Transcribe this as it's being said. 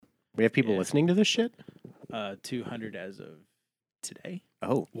We have people listening to this shit? 200 as of today.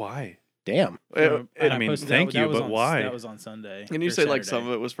 Oh, Why? damn. And I mean, posted thank you, was but on, why? That was on Sunday. And you or say like Saturday. some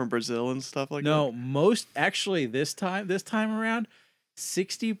of it was from Brazil and stuff like that? No, actually this time around,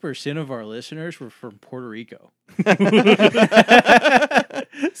 60% of our listeners were from Puerto Rico.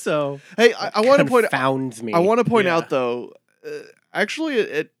 So Hey, I want to point out. Confounds me. I want to point Yeah. out though. Actually,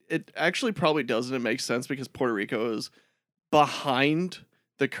 it actually probably doesn't. It makes sense because Puerto Rico is behind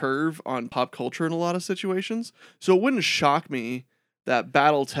the curve on pop culture in a lot of situations. So it wouldn't shock me that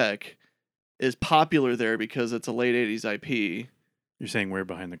BattleTech is popular there because it's a late 80s IP. You're saying we're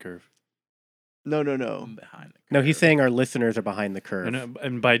behind the curve. No. behind the No, he's curve. saying our listeners are behind the curve.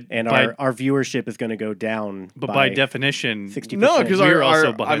 And by Our viewership is going to go down. by definition, 60%. No, because We're our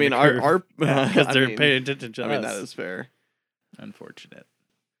also behind I mean the our curve. our because I they're mean, paying attention to I mean us. that is fair. Unfortunate.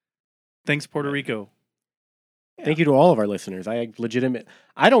 Thanks, Puerto Rico. Thank you to all of our listeners. I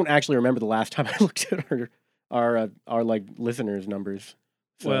don't actually remember the last time I looked at our like listeners numbers.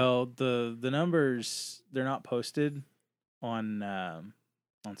 So, Well, the numbers, they're not posted on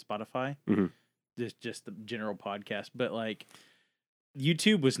Spotify. Mhm. Just the general podcast, but like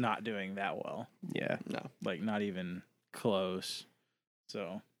YouTube was not doing that well. yeah. No. Like not even close.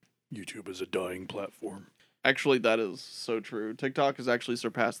 So YouTube is a dying platform. Actually, that is so true. TikTok has actually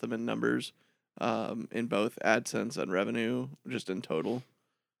surpassed them in numbers, in both AdSense and revenue, just in total.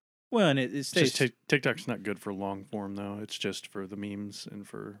 well, and it It's stays. just TikTok's not good for long form though. It's just for the memes and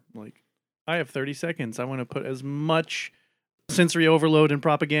for like, I have 30 seconds. I want to put as much sensory overload and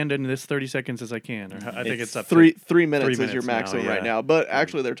propaganda in this 30 seconds as I can. Or I think it's up three to 3 minutes minutes is your now, maximum right yeah. now. But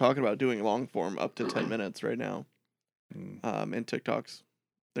actually, they're talking about doing long form up to 10 minutes right now. Mm. In TikToks,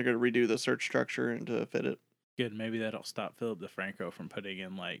 they're going to redo the search structure and to fit it. Good. Maybe that'll stop Philip DeFranco from putting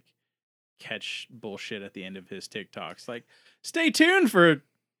in like catch bullshit at the end of his TikToks. Like, stay tuned for,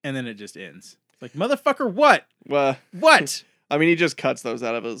 and then it just ends. Like, motherfucker, what? Well, What? I mean, he just cuts those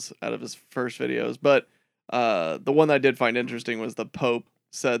out of his first videos. But the one that I did find interesting was the Pope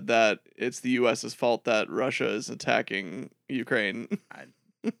said that it's the U.S.'s fault that Russia is attacking Ukraine.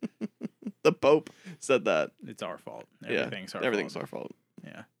 The Pope said that. It's our fault. Yeah, Everything's our everything's fault. our fault.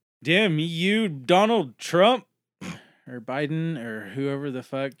 Yeah. Damn you, Donald Trump or Biden or whoever the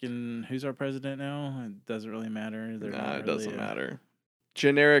fuck, and who's our president now? It doesn't really matter. They're Nah, not it really doesn't a matter.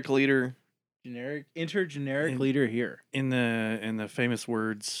 Generic leader. Generic leader here. In the famous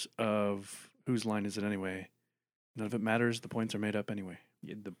words of whose line is it anyway? None of it matters. The points are made up anyway.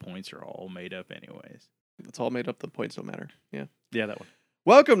 Yeah, the points are all made up anyways. It's all made up. The points don't matter. Yeah. Yeah, that one.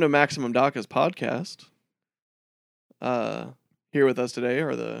 Welcome to Maximum DACA's podcast. Here with us today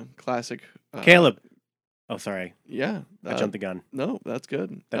are the classic Caleb. Oh, sorry. Yeah, I jumped the gun. No, that's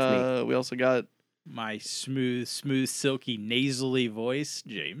good. That's me. We also got, My smooth, silky, nasally voice,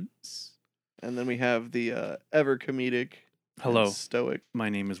 James. and then we have the ever comedic, Hello. and stoic, My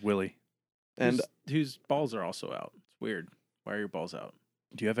name is Willie. and whose balls are also out. It's weird. Why are your balls out?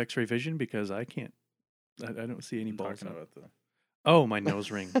 Do you have X-ray vision? Because I can't. I don't see any I'm balls. talking out. about Oh, my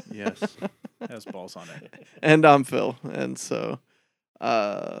nose ring. Yes. has balls on it. and I'm Phil, and so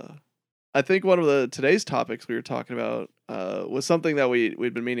I think one of today's topics we were talking about was something that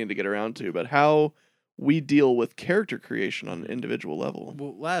we'd been meaning to get around to, but how we deal with character creation on an individual level.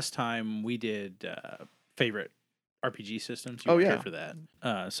 Well, last time we did favorite RPG systems. Oh, weren't yeah. here for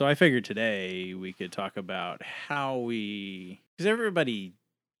that. So I figured today we could talk about how because everybody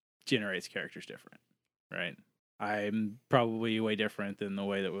generates characters different, right? I'm probably way different than the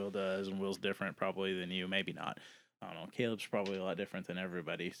way that Will does, and Will's different probably than you. Maybe not. I don't know. Caleb's probably a lot different than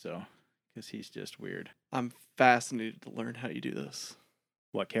everybody, so because he's just weird. I'm fascinated to learn how you do this.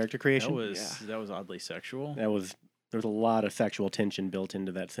 What, character creation? That was oddly sexual. There's a lot of sexual tension built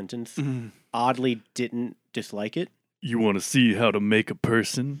into that sentence. Oddly didn't dislike it. You want to see how to make a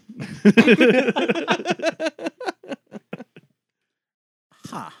person?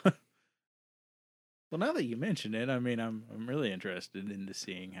 Huh. Well, now that you mention it, I mean, I'm really interested into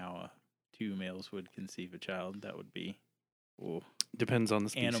seeing how two males would conceive a child. That would be Depends on the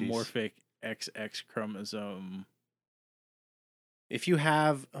species. anamorphic XX chromosome. If you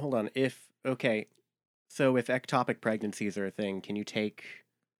have, hold on, so if ectopic pregnancies are a thing, can you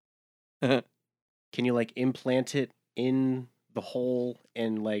like implant it in the hole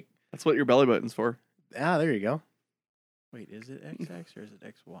and like, That's what your belly button's for. there you go. Wait, is it XX or is it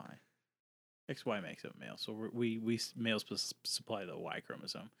XY? XY makes up male, so we males supply the Y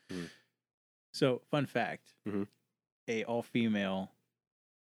chromosome. Mhm. So, fun fact: Mhm. a all-female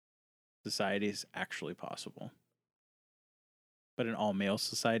society is actually possible, but an all-male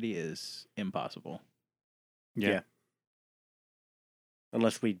society is impossible. Yeah.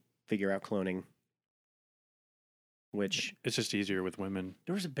 Unless we figure out cloning. Which It's just easier with women.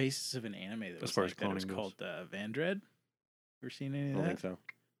 There was a basis of an anime that As was far like as that. It was cloning called Vandred. Ever seen any I of don't that? think so.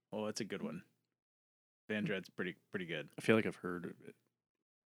 Oh, it's a good one. Vandred's pretty good. I feel like I've heard of it.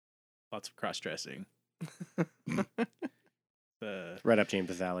 Lots of cross dressing. Right up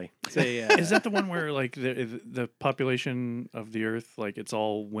James' alley. Is that the one where like the population of the Earth, like it's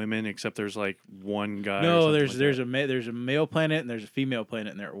all women except there's like one guy? No, or there's something like there's a male planet and there's a female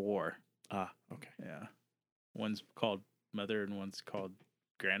planet and they're at war. okay. Yeah, one's called mother and one's called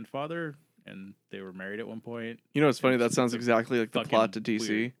grandfather, and they were married at one point. You know what's funny? It's That sounds a exactly like the plot to fucking DC.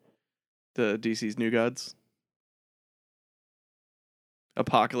 weird. The DC's New Gods.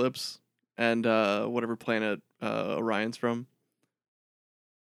 Apocalypse and whatever planet Orion's from.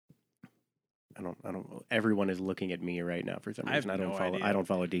 I don't. Everyone is looking at me right now for some I have reason. I don't no follow. idea. I don't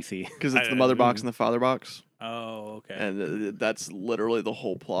follow DC. Because it's the mother box and the father box. Oh, okay. And that's literally the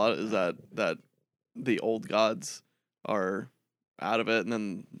whole plot, is that the old gods are out of it,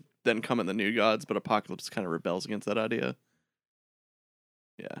 and then come in the new gods, but Apocalypse kind of rebels against that idea.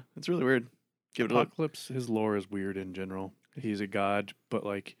 Yeah, it's really weird. Give it a look. Apocalypse, his lore is weird in general. He's a god, but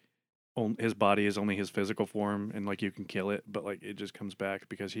like his body is only his physical form, and like you can kill it, but like it just comes back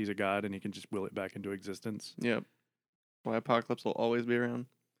because he's a god and he can just will it back into existence. Yep. Why Apocalypse will always be around.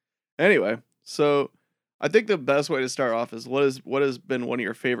 Anyway, so I think the best way to start off is what has been one of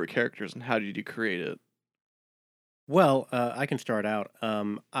your favorite characters and how did you create it? Well, I can start out.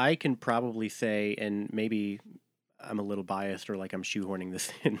 I can probably say, and maybe I'm a little biased or like I'm shoehorning this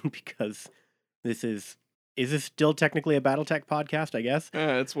in because this is this still technically a BattleTech podcast, I guess?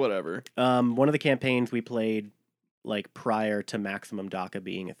 It's whatever. One of the campaigns we played like prior to Maximum DACA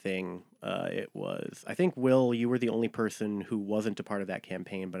being a thing, it was, I think, Will, you were the only person who wasn't a part of that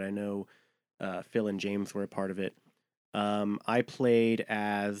campaign, but I know Phil and James were a part of it. I played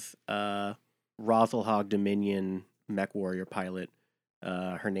as Rosalhog Dominion mech warrior pilot.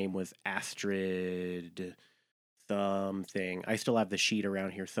 Her name was Astrid something. I still have the sheet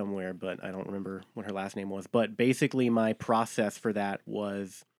around here somewhere, but I don't remember what her last name was. But basically my process for that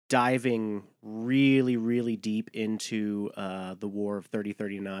was diving really, really deep into the War of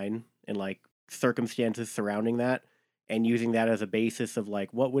 3039 and like circumstances surrounding that, and using that as a basis of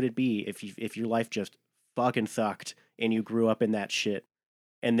like, what would it be if your life just fucking sucked and you grew up in that shit,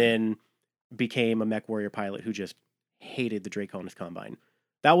 and then became a mech warrior pilot who just hated the Draconis Combine.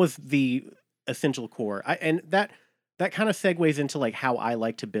 That was the essential core. And that kind of segues into like how I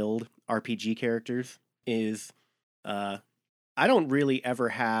like to build RPG characters is I don't really ever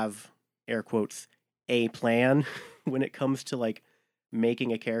have, air quotes, a plan when it comes to like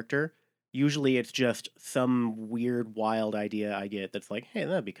making a character. Usually it's just some weird wild idea I get that's like, hey,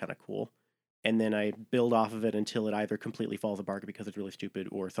 that'd be kind of cool. And then I build off of it until it either completely falls apart because it's really stupid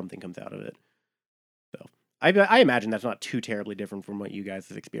or something comes out of it. So I imagine that's not too terribly different from what you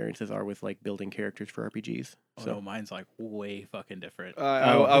guys' experiences are with like building characters for RPGs. Oh, So no, mine's like way fucking different.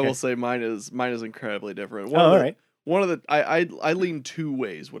 I okay. will say mine is incredibly different. all right. One of the I lean two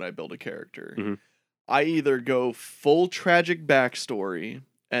ways when I build a character. Mhm. I either go full tragic backstory,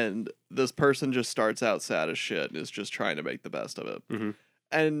 and this person just starts out sad as shit and is just trying to make the best of it. Mhm.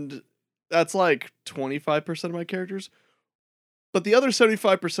 And that's like 25% of my characters. But the other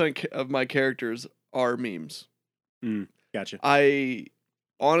 75% of my characters are memes. Gotcha. I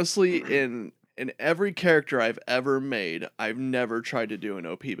honestly, in every character I've ever made, I've never tried to do an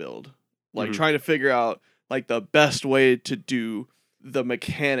OP build. Like Mhm. trying to figure out like the best way to do the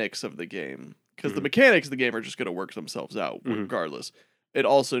mechanics of the game. Because the Mhm. mechanics of the game are just going to work themselves out Mhm. regardless. It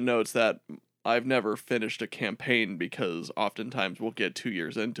also notes that I've never finished a campaign because oftentimes we'll get 2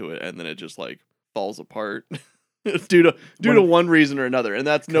 years into it and then it just like falls apart due to one reason or another. And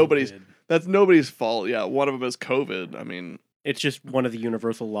that's nobody's fault. Yeah, one of them is COVID. I mean, It's just one of the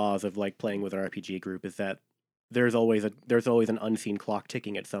universal laws of like playing with an RPG group is that there's always an unseen clock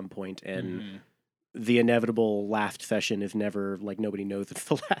ticking at some point, and Mhm. the inevitable last session is never like nobody knows it's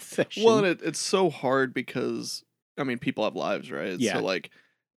the last session. well, and it's so hard because I mean, people have lives, right? Yeah. So like,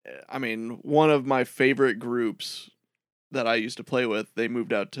 I mean, one of my favorite groups that I used to play with, they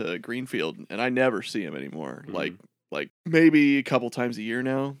moved out to Greenfield, and I never see them anymore. Mhm. Like maybe a couple times a year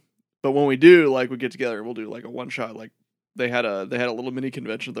now. But when we do, like, we get together and we'll do like a one shot. Like they had a little mini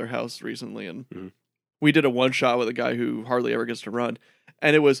convention at their house recently, and Mhm. we did a one shot with a guy who hardly ever gets to run,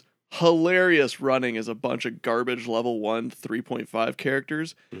 and it was hilarious running as a bunch of garbage level 1 3.5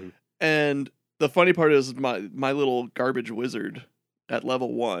 characters. Mhm. And the funny part is my little garbage wizard at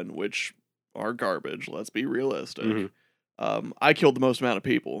level 1, which are garbage, let's be realistic. Mhm. I killed the most amount of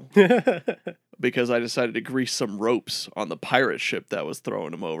people because I decided to grease some ropes on the pirate ship that was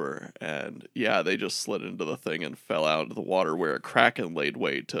throwing them over. And yeah, they just slid into the thing and fell out into the water where a kraken laid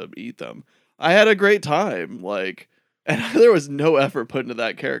wait to eat them. I had a great time. Like, and there was no effort put into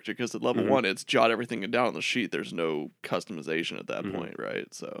that character because at level 1, it's jot everything down on the sheet. There's no customization at that point,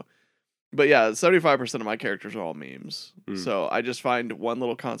 right? So, but yeah, 75% of my characters are all memes. So I just find one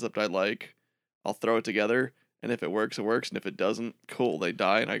little concept I like, I'll throw it together. And if it works, it works. And if it doesn't, cool, they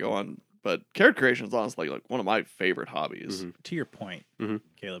die and I go on. But character creation is honestly like one of my favorite hobbies. To your point,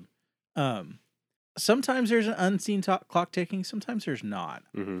 Caleb, sometimes there's an unseen clock ticking. Sometimes there's not.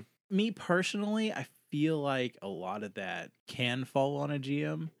 Me personally, I feel like a lot of that can fall on a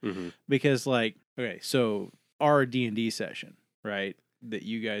GM because, like, okay, so our D&D session, right? That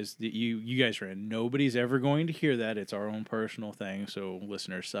you guys ran. Nobody's ever going to hear that. It's our own personal thing. So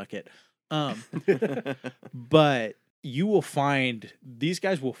listeners, suck it. But you will find these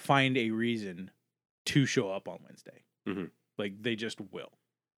guys will find a reason to show up on Wednesday. Like they just will.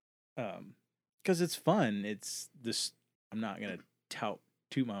 Because it's fun. It's this. I'm not gonna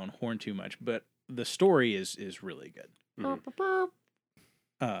toot my own horn too much, but the story is really good.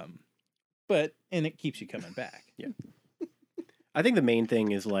 But and it keeps you coming back. Yeah. I think the main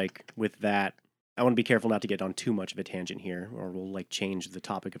thing is like with that. I want to be careful not to get on too much of a tangent here, or we'll like change the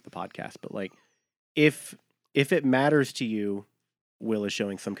topic of the podcast. But like, if it matters to you, Will is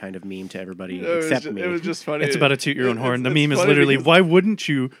showing some kind of meme to everybody except me. It was just funny. It's about a toot your own horn. The meme is literally, why wouldn't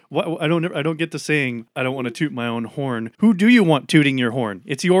you? I don't get the saying, I don't want to toot my own horn. Who do you want tooting your horn?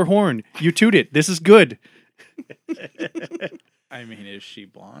 It's your horn. You toot it. This is good. I mean, is she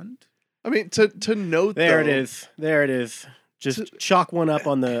blonde? I mean, to note there though, it is. Just chalk one up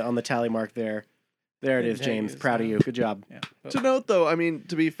on the tally mark there. There it is, James. Proud of you. Good job. Yeah. To note though, I mean,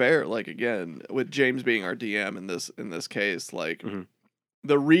 to be fair, like again, with James being our DM in this case, like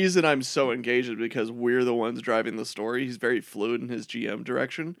the reason I'm so engaged is because we're the ones driving the story. He's very fluid in his GM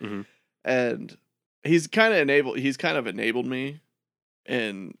direction, and he's kind of enabled me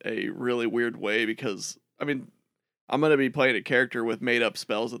in a really weird way because I mean, I'm gonna be playing a character with made up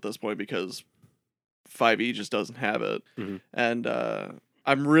spells at this point because 5e just doesn't have it, and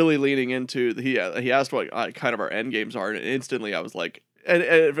I'm really leaning into he asked what kind of our end games are, and instantly I was like, and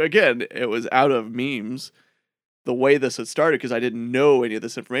again, it was out of memes the way this had started because I didn't know any of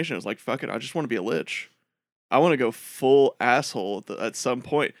this information. I was like, fuck it, I just want to be a lich. I want to go full asshole at some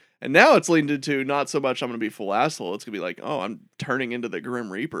point. And now it's leaned into not so much I'm going to be full asshole. It's going to be like, oh, I'm turning into the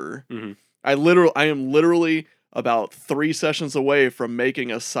Grim Reaper. I am literally about 3 sessions away from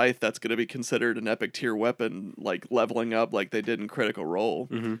making a scythe that's going to be considered an epic tier weapon, like leveling up like they did in Critical Role,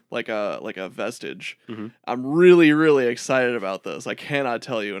 like a vestige. I'm really, really excited about this. I cannot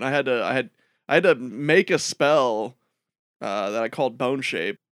tell you. And I had to make a spell that I called Bone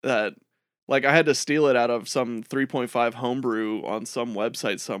Shape that like I had to steal it out of some 3.5 homebrew on some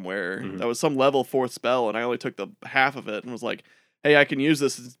website somewhere. That was some level 4th spell, and I only took the half of it and was like, hey, I can use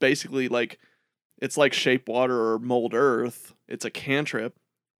this. It's basically like it's like Shape Water or Mold Earth. It's a cantrip,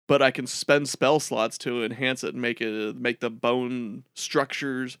 but I can spend spell slots to enhance it and make the bone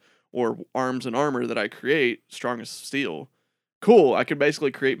structures or arms and armor that I create strong as steel. Cool. I can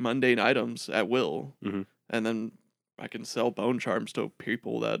basically create mundane items at will, and then I can sell bone charms to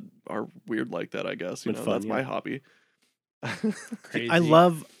people that are weird like that. I guess that's my hobby. Crazy. I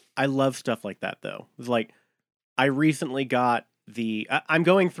love stuff like that though. It's like I recently got I'm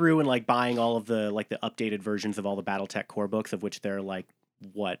going through and like buying all of the like the updated versions of all the BattleTech core books, of which there are like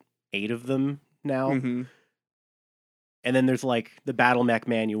 8 of them now. And then there's like the Battle Mech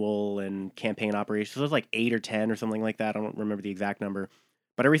manual and campaign operations. So there's like 8 or 10 or something like that. I don't remember the exact number.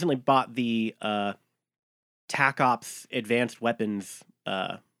 But I recently bought the TAC Ops Advanced Weapons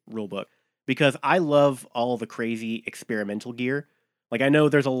rulebook because I love all the crazy experimental gear. Like I know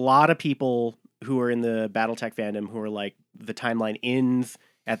there's a lot of people who are in the BattleTech fandom who are like, the timeline ends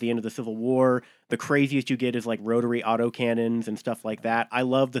at the end of the Civil War. The craziest you get is like rotary autocannons and stuff like that. I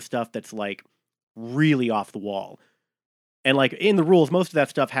love the stuff that's like really off the wall. And like in the rules, most of that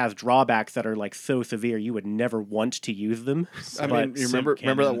stuff has drawbacks that are like so severe you would never want to use them. I mean, you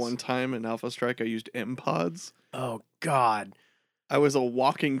remember that one time in Alpha Strike I used M-Pods? Oh God. I was a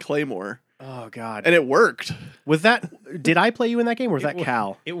walking claymore. Oh God. And it worked. Did I play you in that game or was that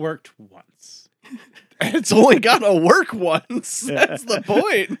Cal? It worked once. It's only got to work once. That's the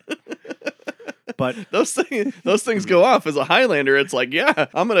point. But those things go off. As a Highlander, it's like, yeah,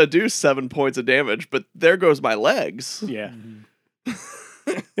 I'm gonna do 7 points of damage, but there goes my legs. Yeah.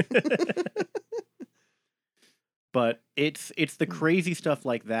 But it's the crazy stuff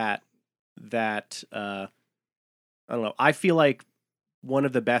like that I don't know. I feel like one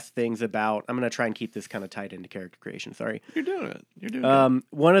of the best things about, I'm going to try and keep this kind of tied into character creation. Sorry. You're doing it. You're doing it.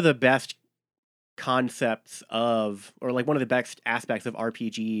 One of the best concepts of, or like one of the best aspects of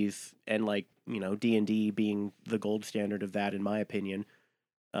RPGs and like, you know, D&D being the gold standard of that, in my opinion,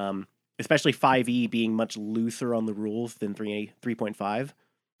 especially 5e being much looser on the rules than 3.5,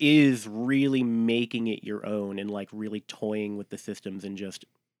 is really making it your own and like really toying with the systems and just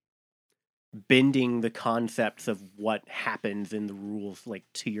bending the concepts of what happens in the rules like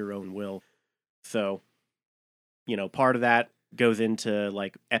to your own will. So, you know, part of that goes into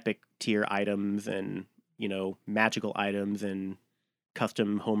like epic tier items and, you know, magical items and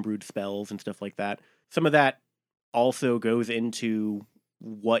custom homebrewed spells and stuff like that. Some of that also goes into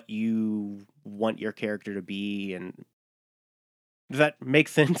what you want your character to be. And does that make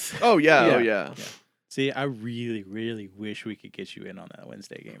sense? Oh yeah, Yeah. oh yeah. See, I really, really wish we could get you in on that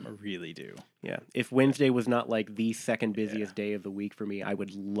Wednesday game. I really do. Yeah. If Wednesday was not like the second busiest day of the week for me, I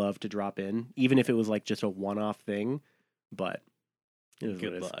would love to drop in, even if it was like just a one-off thing. But it is what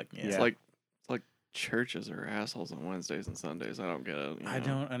Good it is. luck. Yeah. It's like churches are assholes on Wednesdays and Sundays. I don't get it. I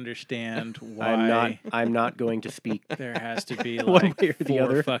don't understand why I'm not going to speak. there has to be One like way or the 4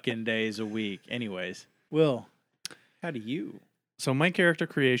 other. fucking days a week. Anyways, Will, how do you? So my character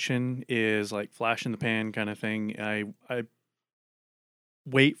creation is like flash in the pan kind of thing. I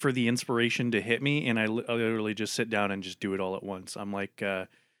wait for the inspiration to hit me, and I literally just sit down and just do it all at once. I'm like,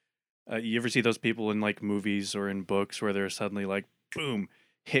 you ever see those people in like movies or in books where they're suddenly like, boom,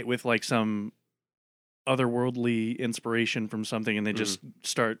 hit with like some otherworldly inspiration from something, and they just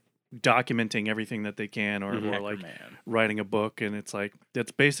start documenting everything that they can, or like writing a book. And it's like,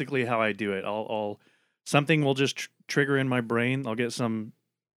 that's basically how I do it. I'll something will just trigger in my brain. I'll get some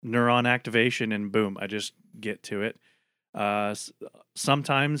neuron activation, and boom, I just get to it.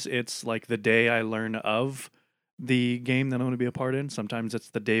 Sometimes it's like the day I learn of the game that I'm going to be a part in. Sometimes it's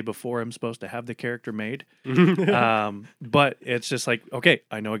the day before I'm supposed to have the character made. But it's just like, okay,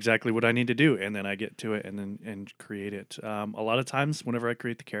 I know exactly what I need to do, and then I get to it and create it. A lot of times, whenever I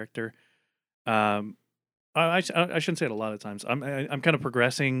create the character, I shouldn't say it a lot of times. I'm kind of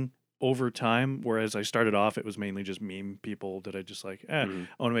progressing over time, whereas I started off, it was mainly just meme people that I just like, I want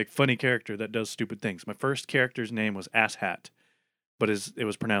to make funny character that does stupid things. My first character's name was Asshat, but it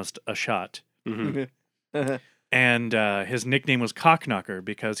was pronounced a shot. And his nickname was Cockknocker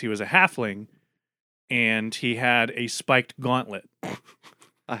because he was a halfling, and he had a spiked gauntlet.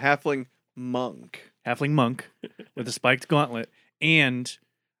 A halfling monk. Halfling monk with a spiked gauntlet. And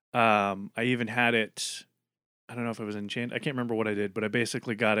I even had it, I don't know if it was enchanted. I can't remember what I did, but I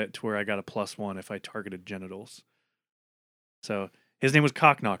basically got it to where I got a +1 if I targeted genitals. So his name was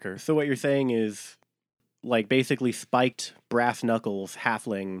Cockknocker. So what you're saying is like basically spiked brass knuckles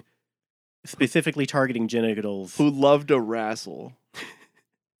halfling, specifically targeting genitals. Who loved to wrestle.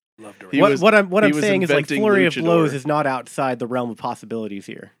 What I'm saying is like inventing flurry of luchador. blows is not outside the realm of possibilities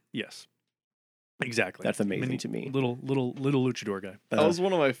here. Yes. Exactly. That's amazing to me. Little luchador guy. That was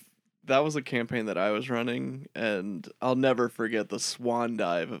one of my. That was a campaign that I was running, and I'll never forget the Swan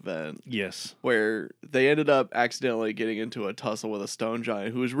Dive event. Yes. Where they ended up accidentally getting into a tussle with a stone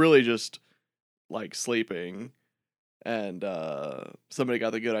giant who was really just like sleeping, and somebody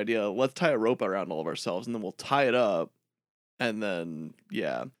got the good idea. Let's tie a rope around all of ourselves, and then we'll tie it up, and then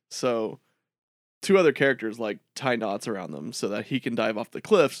so 2 other characters like tie knots around them so that he can dive off the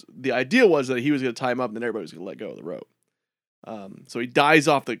cliffs. The idea was that he was going to tie him up, and then everybody was going to let go of the rope. So he dives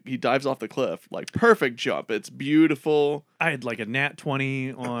off the cliff, like perfect jump. It's beautiful. I had like a nat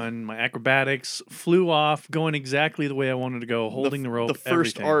 20 on my acrobatics, flew off, going exactly the way I wanted to go, holding the rope. The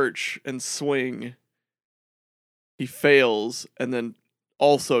first everything. arch and swing, he fails, and then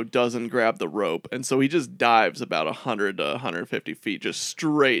also doesn't grab the rope, and so he just dives about 100 to 150 feet, just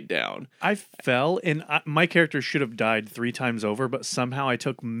straight down. I fell, and my character should have died 3 times over, but somehow I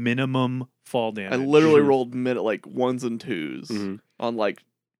took minimum fall damage. I literally rolled like 1s and 2s on like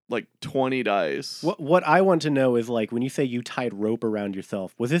 20 dice. What I want to know is like when you say you tied rope around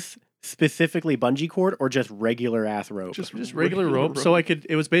yourself, was this specifically bungee cord or just regular ass rope? Just regular rope. So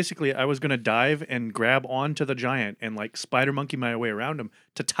it was basically, I was going to dive and grab onto the giant and like spider monkey my way around him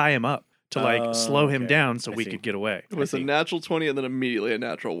to tie him up, to like slow him down so we could get away. It was a natural 20 and then immediately a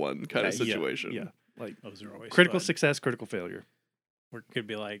natural 1 kind of situation. Yeah. Like Those are always critical fun. success, critical failure. Or could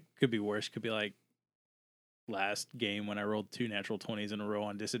be worse. Could be like last game when I rolled 2 natural 20s in a row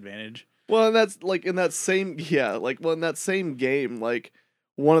on disadvantage. Well, and that's like in that same in that same game, like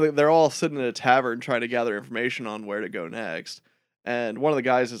they're all sitting in a tavern trying to gather information on where to go next, and one of the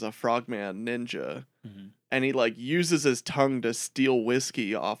guys is a frogman ninja, and he like uses his tongue to steal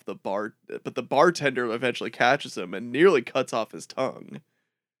whiskey off the bar, but the bartender eventually catches him and nearly cuts off his tongue.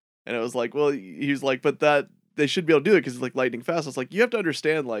 And it was like, well, he was like, but that they should be able to do it because it's like lightning fast. It's like, you have to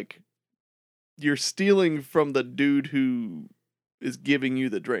understand, like, you're stealing from the dude who is giving you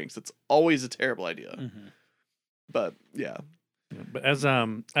the drinks. It's always a terrible idea. Mm-hmm. But yeah. But as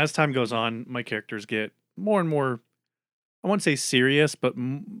time goes on, my characters get more and more, I won't say serious, but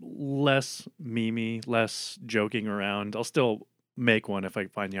less memey, less joking around. I'll still make one if I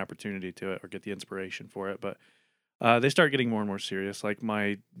find the opportunity to it or get the inspiration for it, but they start getting more and more serious. Like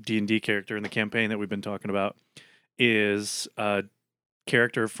my D&D character in the campaign that we've been talking about is a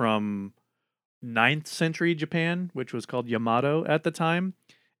character from 9th century Japan, which was called Yamato at the time,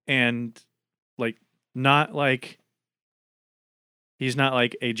 and like not like he's not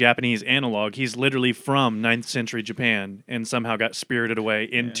like a Japanese analog. He's literally from 9th century Japan and somehow got spirited away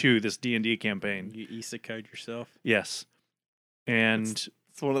into this D&D campaign. You isekai'd yourself? Yes. And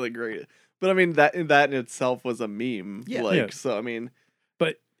it's one of the great. But I mean, that in itself was a meme. Yeah. Like, Yeah. so I mean,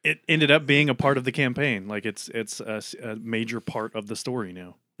 but it ended up being a part of the campaign. Like it's a major part of the story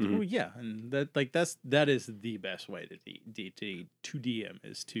now. Mhm. Well, yeah, and that is the best way to DM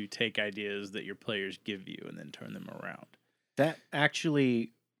is to take ideas that your players give you and then turn them around. That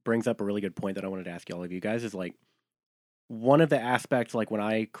actually brings up a really good point that I wanted to ask all of you guys is like one of the aspects, like when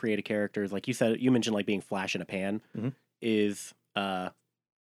I create a character is like you mentioned like being flash in a pan Mhm. is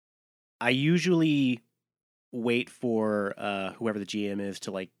I usually wait for whoever the GM is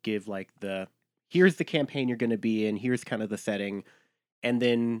to like give like here's the campaign you're going to be in, here's kind of the setting, and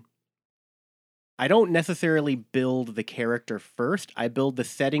then I don't necessarily build the character first. I build the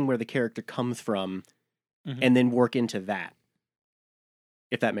setting where the character comes from, Mhm. and then work into that.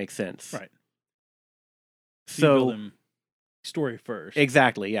 If that makes sense. Right. You So build them story first.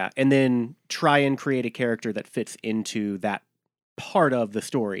 exactly, yeah. And then try and create a character that fits into that part of the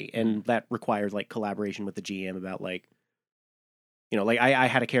story. And that requires like collaboration with the GM about like, like I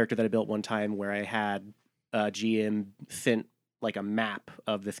had a character that I built one time where I had a GM sent like a map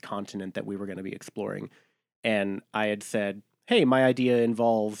of this continent that we were going to be exploring. And I had said, hey, my idea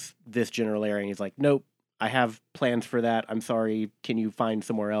involves this general area. And he's like, nope, I have plans for that. I'm sorry. Can you find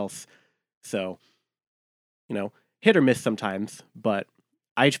somewhere else? So, hit or miss sometimes, but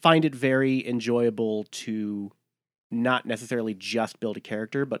I find it very enjoyable to not necessarily just build a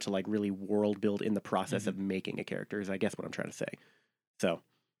character, but to like really world build in the process of making a character is I guess what I'm trying to say. So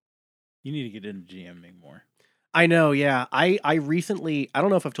You need to get into GMing more. I know, yeah. I recently, I don't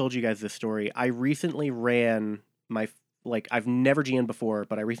know if I've told you guys this story. I recently ran I've never GM'd before,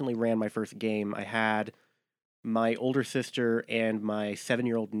 but I recently ran my first game. I had my older sister and my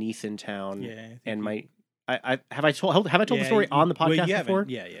 7-year-old niece in town. Yeah. And have I told the story on the podcast before?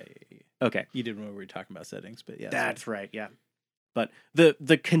 Yeah. Okay. You did when we were talking about settings, but yeah. That's right, yeah. But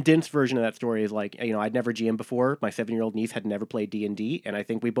the condensed version of that story is like, I'd never GM'd before. My 7-year-old niece had never played D&D, and I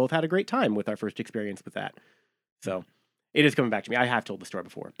think we both had a great time with our first experience with that. So it is coming back to me. I have told the story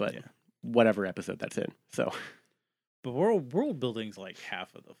before, but whatever episode that's in. So, but world building's like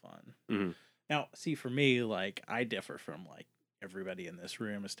half of the fun. Mhm. Now, see, for me, like I differ from like everybody in this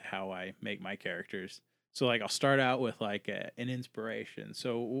room as to how I make my characters. So, like, I'll start out with like an inspiration.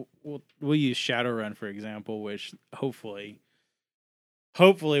 So we'll use Shadowrun for example, which hopefully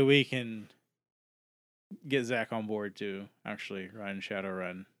we can get Zach on board to actually run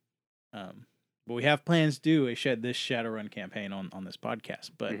Shadowrun. But we have plans to do this Shadowrun campaign on this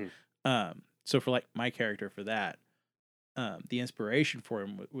podcast. But so for like my character for that, the inspiration for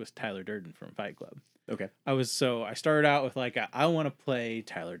him was Tyler Durden from Fight Club. Okay. I started out with like I want to play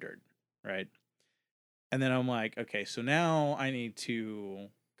Tyler Durden, right? And then I'm like, okay, so now I need to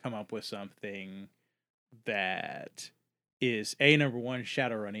come up with something that is number one,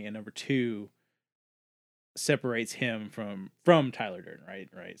 Shadowrunning, and number two, separates him from Tyler Durden,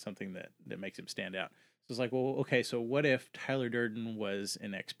 right? Something that makes him stand out. So it's like, well, okay, so what if Tyler Durden was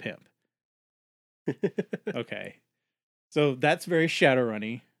an ex-pimp? Okay. So that's very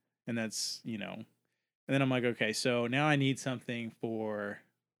Shadowrunny, and that's, and then I'm like, okay, so now I need something for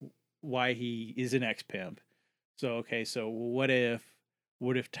why he is an ex-pimp. So, okay, so what if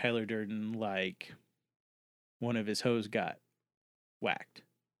Tyler Durden, like, one of his hoes got whacked?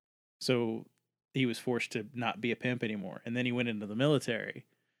 So he was forced to not be a pimp anymore. And then he went into the military.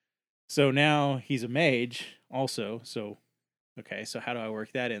 So now he's a mage also. So, okay, so how do I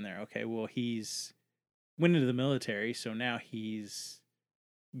work that in there? Okay, well, he's went into the military. So now he's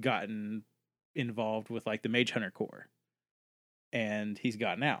gotten involved with like the Mage Hunter Corps. And he's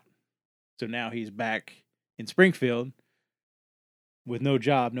gotten out. So now he's back in Springfield with no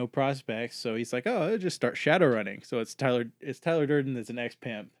job, no prospects. So he's like, oh, I'll just start Shadowrunning. So it's Tyler Durden that's an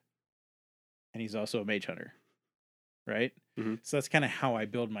ex-pimp. And he's also a mage hunter. Right? Mhm. So that's kind of how I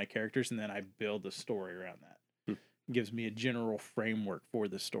build my characters, and then I build the story around that. It gives me a general framework for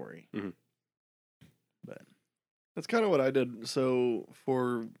the story. Mhm. But That's kind of what I did. So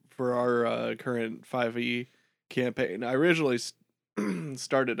for our current 5e campaign, I originally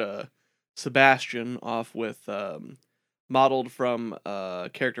started Sebastian off with modeled from a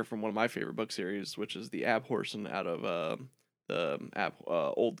character from one of my favorite book series, which is the Abhorsen out of the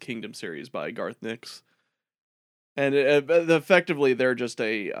Old Kingdom series by Garth Nix. And effectively, they're just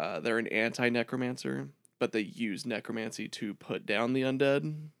they're an anti-necromancer, but they use necromancy to put down the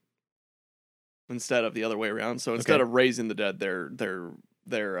undead instead of the other way around. So instead of raising the dead,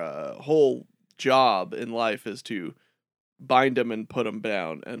 their whole job in life is to bind them and put them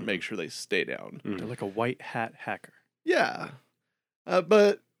down and make sure they stay down. They're like a white hat hacker. Yeah,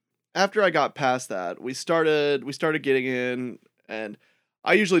 but after I got past that, we started getting in, and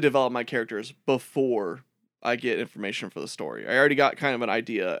I usually develop my characters before I get information for the story. I already got kind of an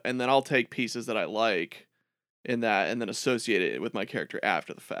idea, and then I'll take pieces that I like in that and then associate it with my character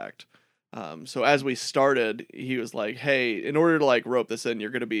after the fact. So as we started, he was like, "Hey, in order to like rope this in, you're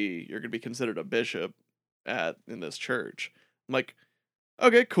gonna be considered a bishop in this church." I'm like,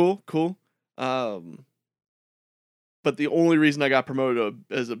 "Okay, cool." But the only reason I got promoted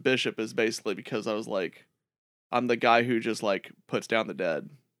as a bishop is basically because I was like, I'm the guy who just like puts down the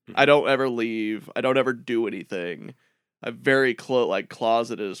dead. I don't ever leave. I don't ever do anything. I'm very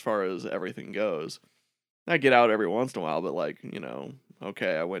closeted as far as everything goes. I get out every once in a while, but like,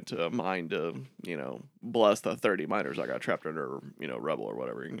 okay, I went to a mine to, bless the 30 miners I got trapped under, rubble or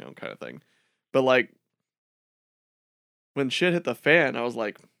whatever, kind of thing. But like, when shit hit the fan, I was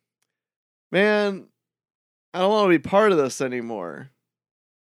like, man, I don't want to be part of this anymore.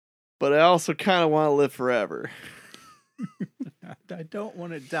 But I also kind of want to live forever. I don't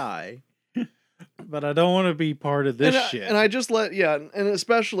want to die, but I don't want to be part of this shit. And I just and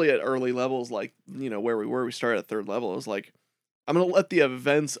especially at early levels, like, where we started at 3rd level, it was like, I'm going to let the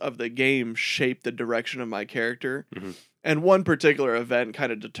events of the game shape the direction of my character. Mm-hmm. And one particular event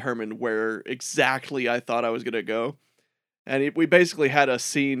kind of determined where exactly I thought I was going to go. And we basically had a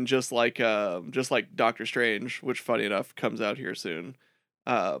scene just like Doctor Strange, which funny enough comes out here soon.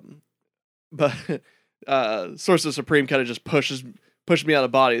 But Sorcerer Supreme kind of just pushed me out of the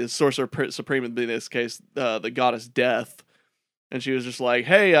body. The Sorcerer Supreme would be in this case the goddess Death, and she was just like,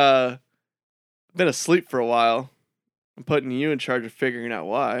 "Hey, I've been asleep for a while. I'm putting you in charge of figuring out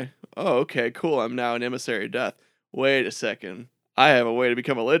why." "Oh, okay, cool. I'm now an emissary of Death. Wait a second. I have a way to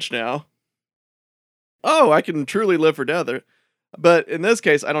become a lich now. Oh, I can truly live for death." But in this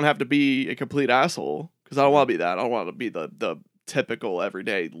case, I don't have to be a complete asshole because I don't want to be that. I don't want to be the typical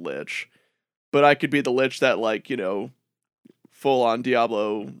everyday lich. But I could be the lich that, like, full on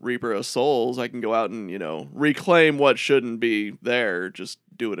Diablo Reaper of Souls. I can go out and, reclaim what shouldn't be there, just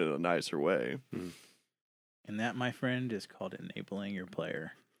do it in a nicer way. And that, my friend, is called enabling your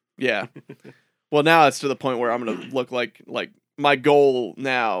player. Yeah. Well, now it's to the point where I'm going to look like my goal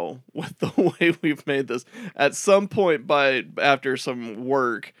now with the way we've made this. At some point after some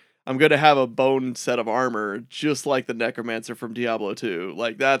work, I'm going to have a bone set of armor just like the Necromancer from Diablo 2.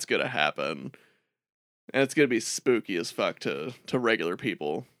 Like, that's going to happen. And it's going to be spooky as fuck to regular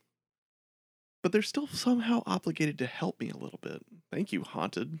people. But they're still somehow obligated to help me a little bit. Thank you,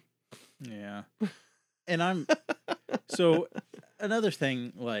 Haunted. Yeah. And so another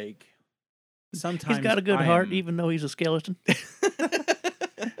thing, like, sometimes He's got a good heart, even though he's a skeleton.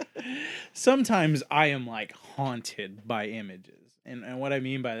 Sometimes I am like haunted by images. And what I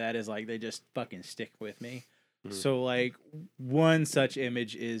mean by that is like they just fucking stick with me. Mm-hmm. So like one such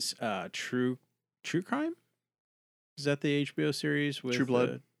image is True Crime? Is that the HBO series with True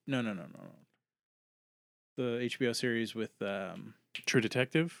Blood? No. The HBO series with True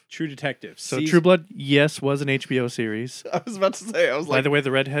Detective? True Detective. So True Blood, yes, was an HBO series. I was about to say, By the way,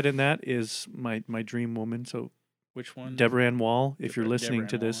 the redhead in that is my dream woman. So which one? Deborah Ann Wall, if you're listening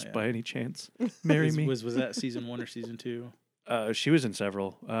to this by any chance, marry me. Was that season 1 or season 2? She was in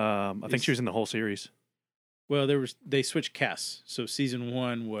several. I think she was in the whole series. Well, they switched casts. So season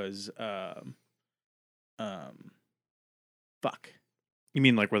 1 was fuck. You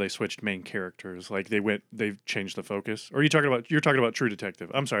mean like where they switched main characters? Like they've changed the focus? Or you're talking about True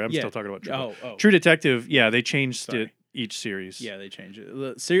Detective? I'm sorry, I'm still talking about True Blood. Oh. True Detective, yeah, they changed it each series. Yeah, they changed it.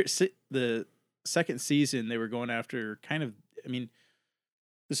 The second season, they were going after kind of, I mean,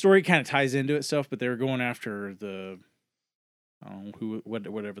 the story kind of ties into itself, but they were going after the, I don't know,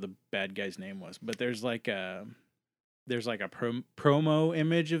 whatever the bad guy's name was. But there's like there's like a promo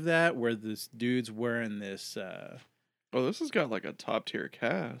image of that where this dude's wearing this. Oh, this has got like a top tier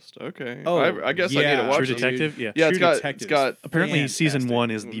cast. Okay. Oh, I guess I need to yeah. watch True this. Detective. Yeah. Yeah, True it's got Detective's Apparently, season fantastic.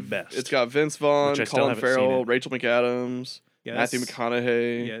 1 is the best. It's got Vince Vaughn, Which I still Colin haven't seen Farrell, it. Rachel McAdams, Yeah, Matthew that's-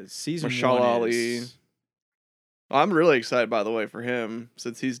 McConaughey. Yeah, season Mahershala 1 Ali. is. I'm really excited, by the way, for him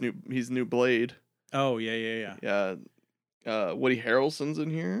since he's new. He's new Blade. Oh yeah. Yeah. Woody Harrelson's in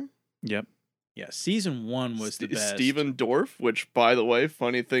here. Yep. Yeah, season 1 was the best. Steven Dorff, which, by the way,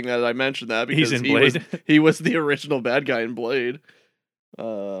 funny thing that I mentioned that because He's in he was Blade. he was the original bad guy in Blade. There's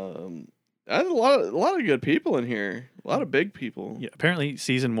a lot of good people in here. A lot of big people. Yeah. Apparently,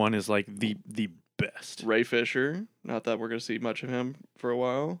 season 1 is like the best. Ray Fisher. Not that we're gonna see much of him for a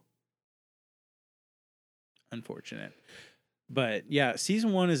while. Unfortunate. But yeah,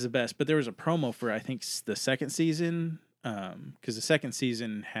 season 1 is the best. But there was a promo for I think the second season, because the second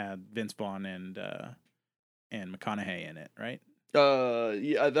season had Vince Vaughn and McConaughey in it, right?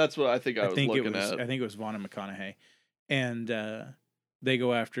 Yeah, that's what I think I was looking I at. think it was Vaughn and McConaughey, and they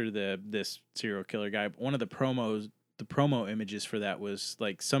go after this serial killer guy. But one of the promo images for that was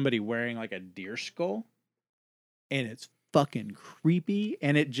like somebody wearing like a deer skull, and it's fucking creepy.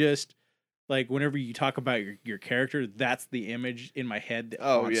 And it just like whenever you talk about your character, that's the image in my head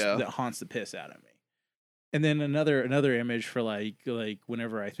that haunts the piss out of me. And then another image for like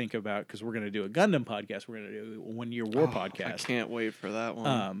whenever I think about, because we're gonna do a Gundam podcast, we're gonna do a 1 year war podcast. I can't wait for that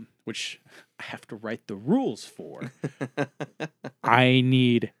one. Which I have to write the rules for. I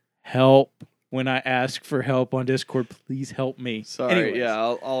need help when I ask for help on Discord. Please help me. Sorry, Anyways, yeah,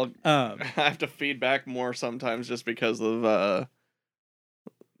 I'll um, I have to feedback more sometimes just because of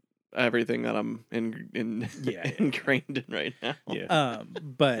everything that I'm ingrained in right now. yeah.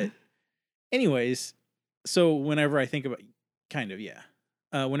 But anyways, so whenever I think about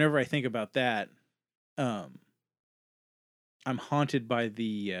whenever I think about that, I'm haunted by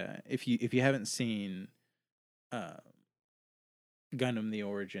the if you haven't seen Gundam the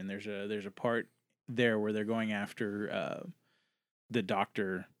Origin, there's a part there where they're going after the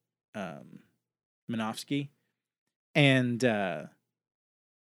Doctor Minovsky, and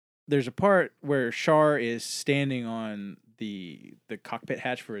there's a part where Char is standing on the cockpit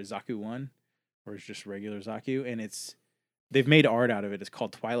hatch for a Zaku 1, or it's just regular Zaku, and they've made art out of it. It's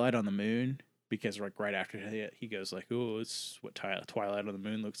called Twilight on the Moon, because like right after he goes like, "Oh, it's what Twilight on the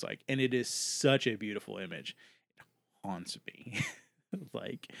Moon looks like," and it is such a beautiful image. It haunts me.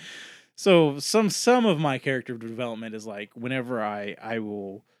 Like, so some of my character development is like whenever I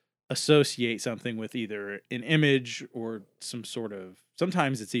will associate something with either an image or some sort of,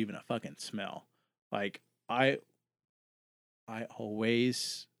 sometimes it's even a fucking smell. Like I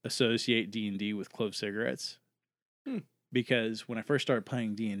always associate D&D with clove cigarettes. Because when I first started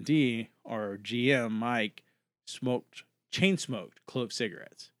playing D&D, our GM Mike chain smoked clove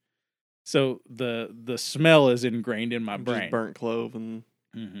cigarettes. So the smell is ingrained in my brain. Just burnt clove and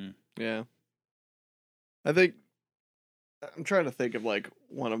Mm-hmm. yeah. I think I'm trying to think of like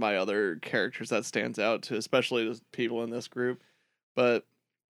one of my other characters that stands out to, especially to people in this group. But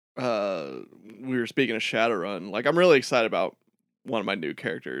we were speaking of Shadowrun. Like, I'm really excited about one of my new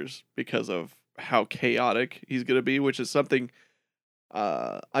characters because of how chaotic he's gonna be, which is something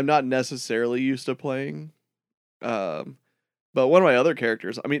I'm not necessarily used to playing. But one of my other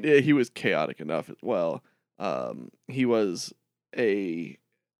characters, I mean, he was chaotic enough as well. He was an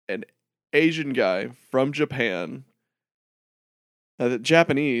Asian guy from Japan,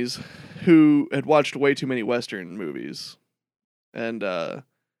 Japanese, who had watched way too many Western movies, and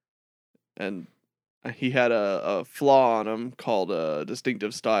he had a flaw on him called a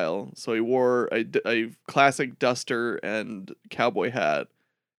distinctive style. So he wore a classic duster and cowboy hat,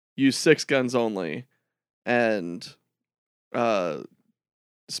 used 6 guns only, and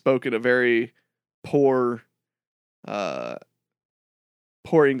spoke in a very poor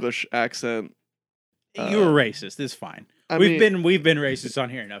English accent. You were racist. It's fine. We've been racist on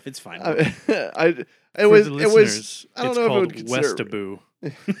here enough. It's fine. For it was the listeners, I don't it's know if it called would consider Westaboo.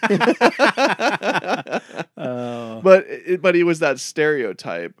 But he was that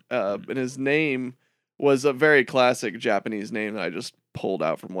stereotype, and his name was a very classic Japanese name that I just pulled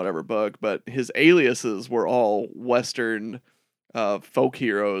out from whatever book. But his aliases were all Western folk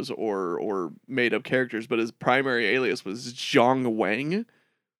heroes or made up characters. But his primary alias was Zhang Wang,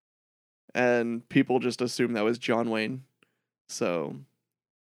 and people just assumed that was John Wayne. So,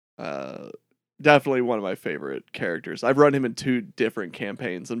 definitely one of my favorite characters. I've run him in 2 different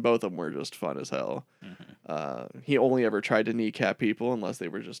campaigns, and both of them were just fun as hell. Mm-hmm. He only ever tried to kneecap people unless they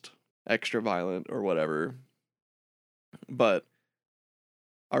were just extra violent or whatever. But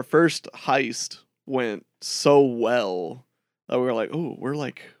our first heist went so well that we were like, oh, we're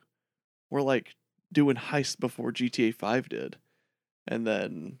like doing heists before GTA 5 did. And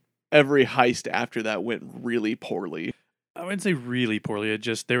then every heist after that went really poorly. I wouldn't say really poorly.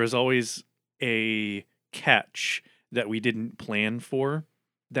 There was always a catch that we didn't plan for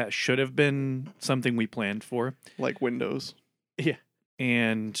that should have been something we planned for. Like Windows. Yeah.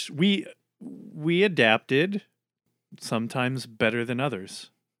 And we adapted, sometimes better than others.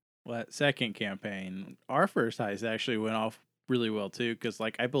 Well, that second campaign, our first heist actually went off really well too, because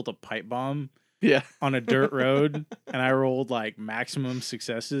like I built a pipe bomb Yeah. on a dirt road and I rolled like maximum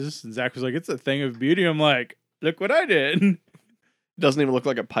successes. And Zach was like, "It's a thing of beauty." I'm like, "Look what I did." Doesn't even look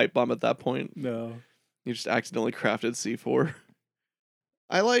like a pipe bomb at that point. No. You just accidentally crafted C4.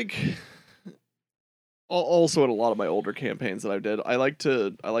 I like also in a lot of my older campaigns that I did, I like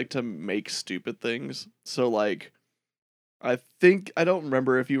to make stupid things. So like I think I don't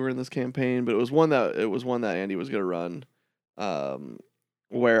remember if you were in this campaign, but it was one that Andy was gonna run.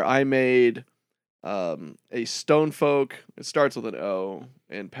 Where I made a stone folk. It starts with an O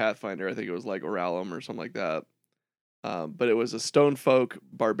in Pathfinder. I think it was like Oralum or something like that. But it was a stone folk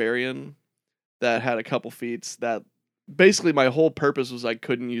barbarian that had a couple feats that basically my whole purpose was I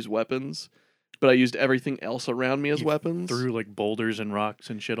couldn't use weapons, but I used everything else around me as weapons. Threw like boulders and rocks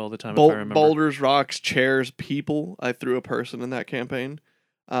and shit all the time. If I remember. Boulders, rocks, chairs, people. I threw a person in that campaign.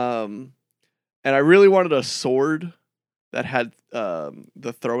 And I really wanted a sword that had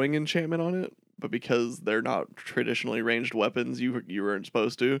the throwing enchantment on it, but because they're not traditionally ranged weapons, you weren't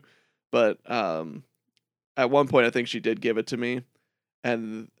supposed to. But at one point, I think she did give it to me,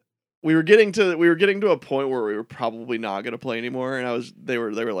 and we were getting to a point where we were probably not going to play anymore. And they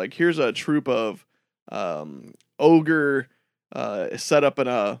were like, "Here's a troop of ogre set up in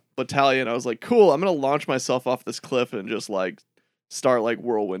a battalion." I was like, "Cool, I'm gonna launch myself off this cliff and just like start like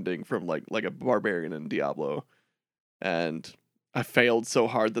whirlwinding from like a barbarian in Diablo." And I failed so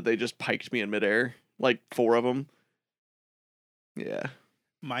hard that they just piked me in midair, like 4 of them. Yeah.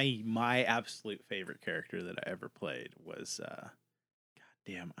 My absolute favorite character that I ever played was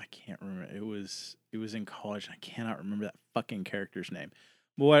goddamn, I can't remember. It was in college and I cannot remember that fucking character's name.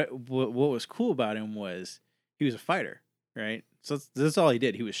 But what was cool about him was he was a fighter, right? So that's all he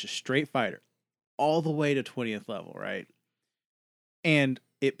did. He was just straight fighter all the way to 20th level, right? And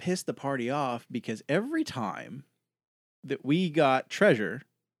it pissed the party off because every time that we got treasure,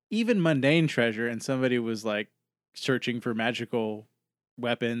 even mundane treasure, and somebody was like searching for magical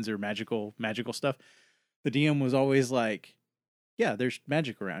weapons or magical stuff, the DM was always like, "Yeah, there's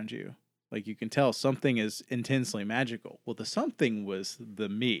magic around you. Like you can tell something is intensely magical." Well, the something was the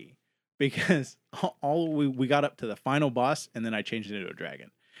me, because we got up to the final boss and then I changed it into a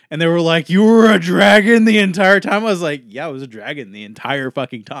dragon. And they were like, "You were a dragon the entire time?" I was like, "Yeah, I was a dragon the entire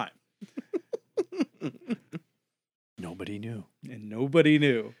fucking time." Nobody knew. And nobody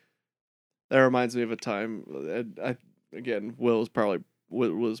knew. That reminds me of a time. Again, Will was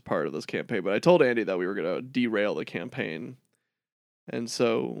part of this campaign, but I told Andy that we were gonna derail the campaign, and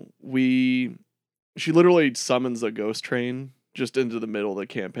so she literally summons a ghost train just into the middle of the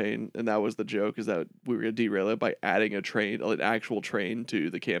campaign, and that was the joke, is that we were gonna derail it by adding an actual train to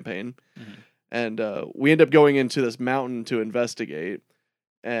the campaign, and we end up going into this mountain to investigate,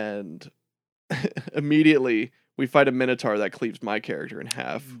 and immediately we fight a minotaur that cleaves my character in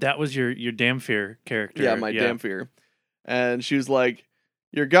half. That was your Damphir character. Yeah, my Damphir. And she was like,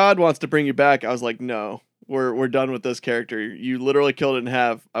 "Your god wants to bring you back." I was like, "No, we're done with this character. You literally killed it in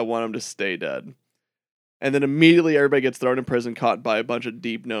half. I want him to stay dead." And then immediately everybody gets thrown in prison, caught by a bunch of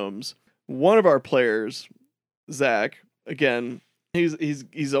deep gnomes. One of our players, Zach, again,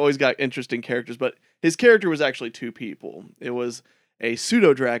 he's always got interesting characters, but his character was actually 2 people. It was a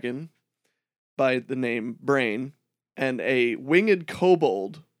pseudo dragon by the name Brain, and a winged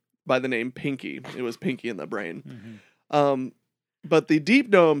kobold by the name Pinky. It was Pinky in the Brain. But the deep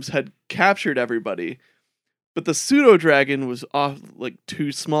gnomes had captured everybody, but the pseudo dragon was off like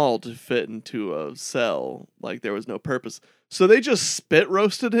too small to fit into a cell. Like there was no purpose, so they just spit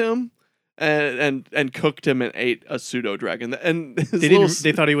roasted him and cooked him and ate a pseudo dragon. And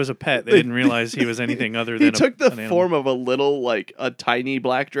they thought he was a pet. They didn't realize he was anything other than he took the an form of a tiny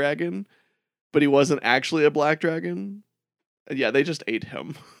black dragon, but he wasn't actually a black dragon. And yeah, they just ate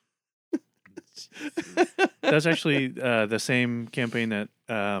him. That's actually the same campaign that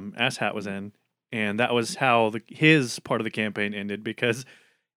Asshat was in, and that was how his part of the campaign ended, because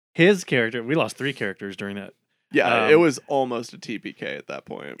his character, we lost 3 characters during that. Yeah, it was almost a TPK at that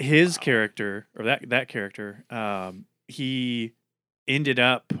point. His character, or that character, he ended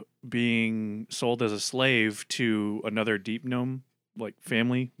up being sold as a slave to another deep gnome, like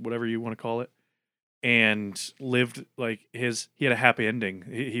family, whatever you want to call it. and lived like he had a happy ending.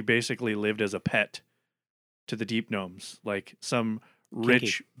 He basically lived as a pet to the deep gnomes, like some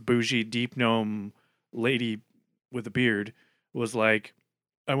rich bougie deep gnome lady with a beard was like,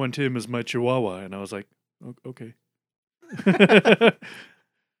 I want him as my chihuahua, and I was like, okay.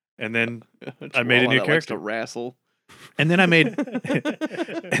 And then I made a new that likes character to wrestle. and then I made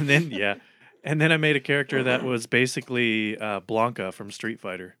and then I made a character that was basically Blanca from Street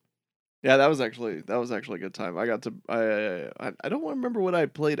Fighter. Yeah, that was actually a good time. I got to I don't remember what I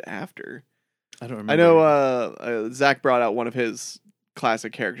played after. I don't remember. I know Zach brought out one of his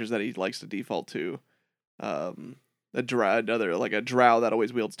classic characters that he likes to default to. A drow that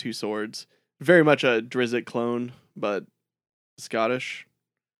always wields two swords. Very much a Drizzt clone, but Scottish.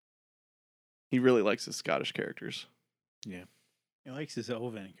 He really likes his Scottish characters. Yeah. He likes his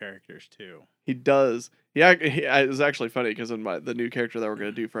elven characters too. He does. It was actually funny because in the new character that we're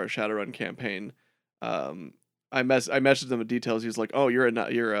gonna do for our Shadowrun campaign, I messaged him with details. He was like, "Oh, you're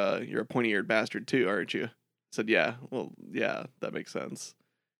a pointy-eared bastard too, aren't you?" I said, "Yeah." Well, yeah, that makes sense.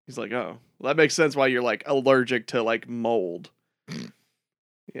 He's like, "Oh, well, that makes sense why you're like allergic to like mold."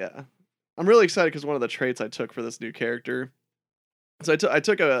 Yeah, I'm really excited because one of the traits I took for this new character. So I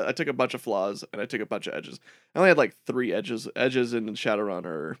took a bunch of flaws and I took a bunch of edges. I only had like 3 edges. Edges in Shadowrun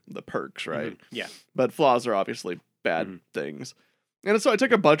are the perks, right? Mm-hmm. Yeah. But flaws are obviously bad things. And so I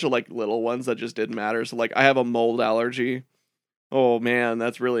took a bunch of like little ones that just didn't matter. So like I have a mold allergy. Oh man,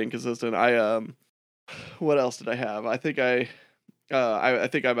 that's really inconsistent. What else did I have? I think I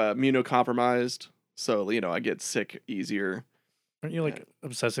think I'm immunocompromised. So I get sick easier. Aren't you like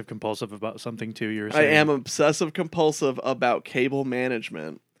obsessive compulsive about something too? You're I saying? am obsessive compulsive about cable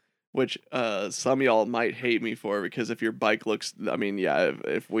management, which some of y'all might hate me for because if your bike looks,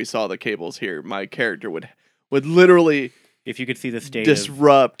 if we saw the cables here, my character would literally, if you could see the state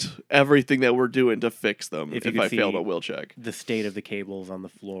disrupt everything that we're doing to fix them if if I failed a will check. The state of the cables on the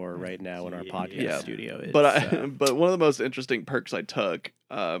floor right now in our podcast studio is. But one of the most interesting perks I took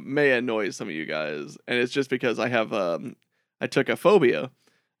may annoy some of you guys, and it's just because I have I took a phobia.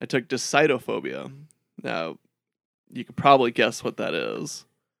 I took decidophobia. Now, you could probably guess what that is.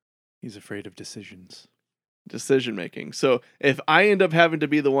 He's afraid of decisions. Decision making. So if I end up having to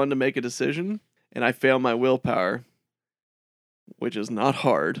be the one to make a decision and I fail my willpower, which is not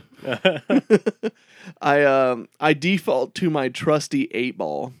hard, I default to my trusty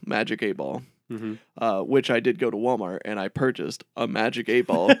 8-ball, magic 8-ball. Which I did go to Walmart and I purchased a magic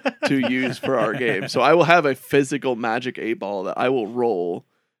 8-ball to use for our game. So I will have a physical magic 8-ball that I will roll,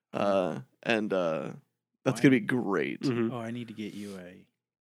 and that's gonna be great. Oh, I need to get you a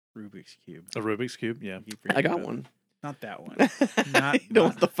Rubik's Cube. A Rubik's Cube, yeah. I got one. Not that one. You don't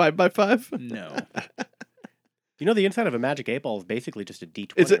want the 5x5? No. The inside of a magic 8-ball is basically just a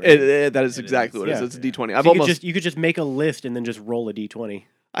D20. That is exactly what it is. It's a D20. So you could just make a list and then just roll a D20.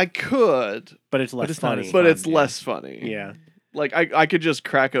 I could, but it's less funny. But it's less funny. Yeah. Like I could just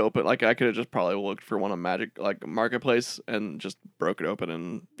crack it open. Like I could have just probably looked for one on Magic Marketplace and just broke it open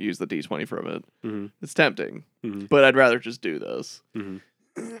and used the D20 from it. It's tempting, but I'd rather just do this.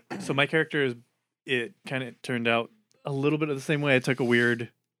 So my character it kind of turned out a little bit of the same way. I took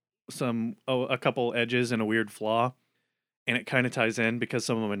a couple edges and a weird flaw, and it kind of ties in because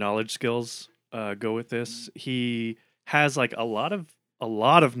some of my knowledge skills go with this. He has like a lot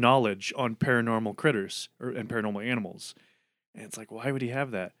of knowledge on paranormal critters and paranormal animals. And it's like, why would he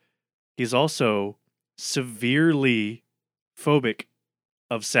have that? He's also severely phobic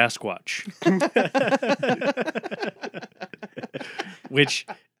of Sasquatch. Which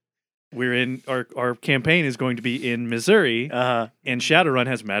we're in, our campaign is going to be in Missouri, and Shadowrun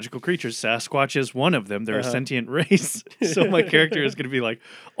has magical creatures. Sasquatch is one of them. They're a sentient race. So my character is going to be like,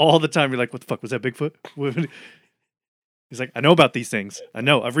 all the time, you're like, what the fuck, was that Bigfoot? He's like, I know about these things. I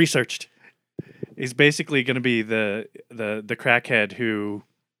know. I've researched. He's basically going to be the crackhead who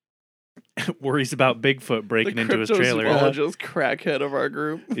worries about Bigfoot breaking into his trailer. The crackhead of our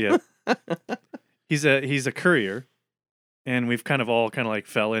group. Yeah. He's a courier, and we've kind of like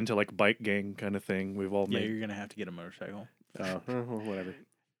fell into like bike gang kind of thing. We've all made. You're gonna have to get a motorcycle. Whatever.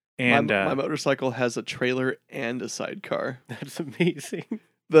 And my motorcycle has a trailer and a sidecar. That's amazing.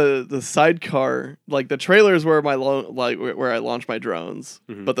 The sidecar, like the trailer is where where I launch my drones,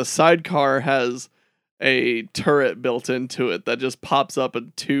 but the sidecar has a turret built into it that just pops up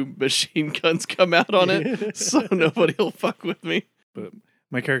and 2 machine guns come out on it, so nobody will fuck with me. But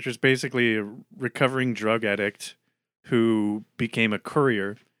my character is basically a recovering drug addict who became a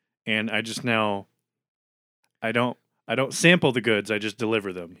courier, and I don't sample the goods, I just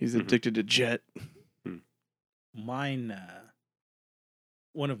deliver them. He's addicted to jet. Mine,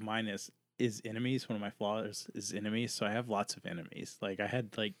 one of mine is is enemies. One of my flaws is enemies. So I have lots of enemies. Like I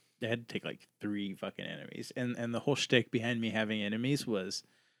had to take like 3 fucking enemies. And the whole shtick behind me having enemies was,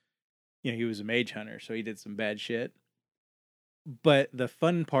 he was a mage hunter, so he did some bad shit. But the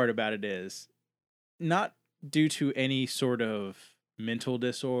fun part about it is not due to any sort of mental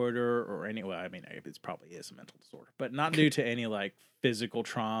disorder or any, well, I mean, it probably is a mental disorder, but not due to any like physical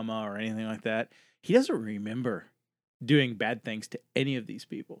trauma or anything like that. He doesn't remember doing bad things to any of these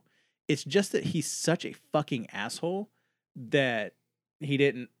people. It's just that he's such a fucking asshole that he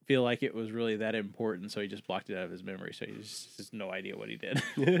didn't feel like it was really that important, so he just blocked it out of his memory. So he just has no idea what he did.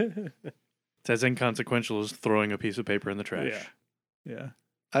 It's as inconsequential as throwing a piece of paper in the trash. Yeah.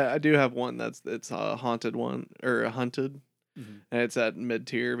 I do have one it's a haunted one, or a hunted, and it's at mid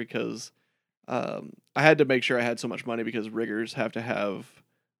tier because I had to make sure I had so much money because riggers have to have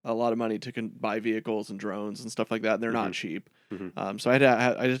a lot of money to buy vehicles and drones and stuff like that, and they're not cheap. So I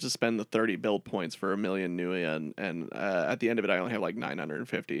had to spend the 30 build points for 1 million new yen, and at the end of it, I only have like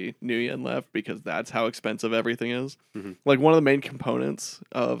 950 new yen left because that's how expensive everything is. Like one of the main components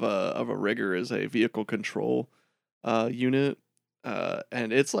of a rigger is a vehicle control unit,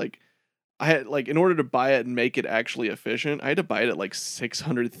 and it's like I had like in order to buy it and make it actually efficient, I had to buy it at like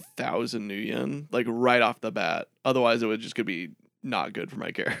 600,000 new yen, like right off the bat. Otherwise, it would just could be not good for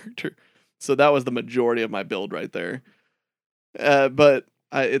my character. So that was the majority of my build right there. But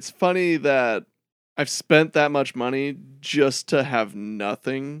it's funny that I've spent that much money just to have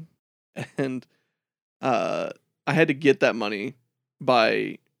nothing, and I had to get that money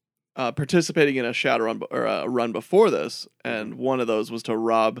by participating in a Shadowrun or a run before this, and one of those was to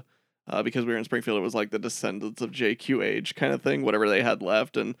rob, because we were in Springfield. It was like the Descendants of JQ Age kind of thing, whatever they had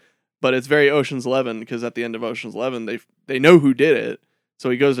left, but it's very Ocean's 11 because at the end of Ocean's 11, they know who did it, so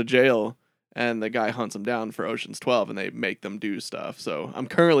he goes to jail. And the guy hunts them down for Ocean's 12, and they make them do stuff. So I'm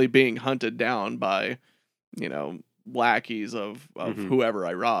currently being hunted down by, lackeys of whoever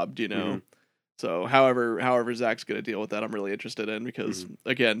I robbed, So however Zach's going to deal with that, I'm really interested in because,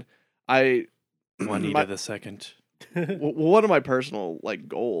 again, Juanita the second. one of my personal,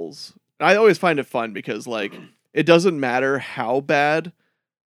 goals, I always find it fun because, it doesn't matter how bad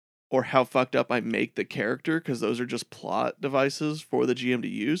or how fucked up I make the character because those are just plot devices for the GM to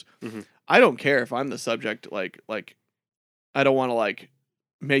use. I don't care if I'm the subject, I don't want to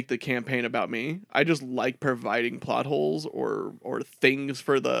make the campaign about me. I just like providing plot holes or things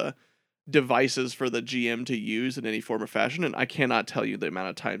for the devices for the GM to use in any form or fashion. And I cannot tell you the amount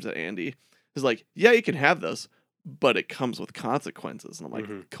of times that Andy is like, yeah, you can have this, but it comes with consequences. And I'm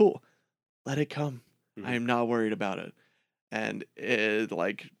like, cool, let it come. I am not worried about it. And it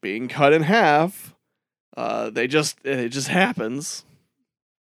being cut in half, it just happens.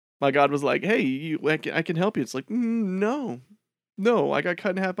 My God was like, hey, I can help you. It's like, no, I got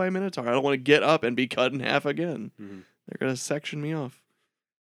cut in half by a Minotaur. I don't want to get up and be cut in half again. They're going to section me off.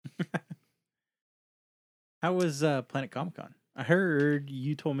 How was Planet Comic-Con? I heard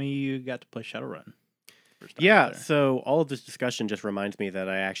you told me you got to play Shadowrun. Yeah, so all of this discussion just reminds me that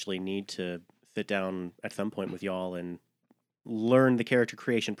I actually need to sit down at some point with y'all and learn the character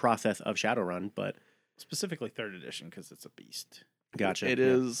creation process of Shadowrun, but specifically 3rd edition because it's a beast. Gotcha. It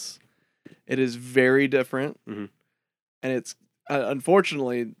is very different, and it's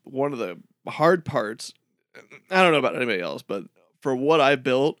unfortunately one of the hard parts. I don't know about anybody else, but for what I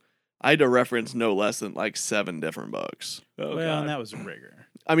built, I had to reference no less than 7 different books. And that was Rigger.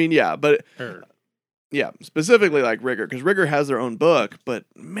 I mean, yeah, but specifically Rigger, because Rigger has their own book, but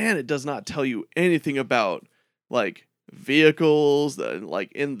man, it does not tell you anything about vehicles,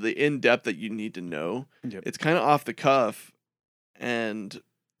 in the in-depth that you need to know. It's kind of off the cuff. And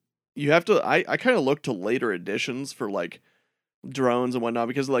you have to, I kind of look to later editions for drones and whatnot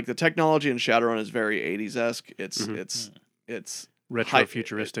because the technology in Shadowrun is very 80s-esque. It's retro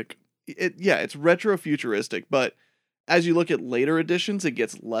futuristic. It's retro futuristic, but as you look at later editions, it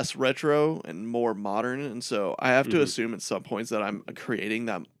gets less retro and more modern. And so I have to assume at some points that I'm creating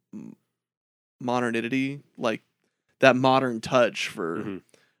that modernity, that modern touch for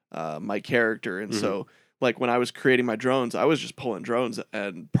my character. And so when I was creating my drones, I was just pulling drones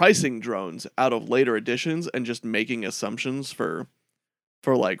and pricing drones out of later editions and just making assumptions for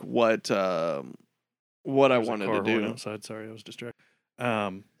what I wanted to do. Outside. Sorry, I was distracted.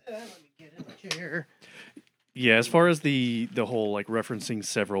 Let me get in the chair. Yeah, as far as the whole referencing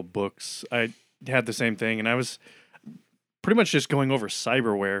several books, I had the same thing, and I was pretty much just going over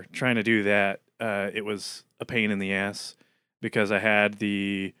cyberware, trying to do that. It was a pain in the ass because I had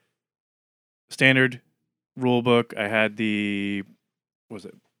the standard rule book. I had the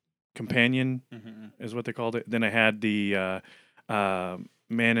companion is what they called it. Then I had the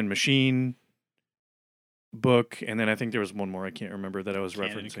Man and Machine book, and then I think there was one more I can't remember that I was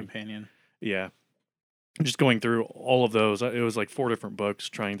Canon referencing. Companion. Yeah. Just going through all of those. It was like 4 different books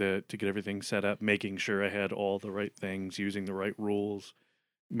trying to get everything set up, making sure I had all the right things, using the right rules,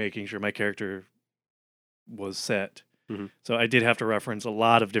 making sure my character was set. Mhm. So I did have to reference a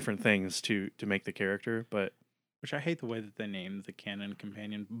lot of different things to make the character, but Which I hate the way that they named the Canon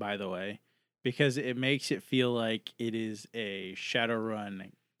Companion, by the way, because it makes it feel like it is a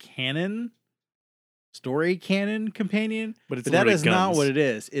Shadowrun canon, story canon companion. it's But that literally is not guns. what it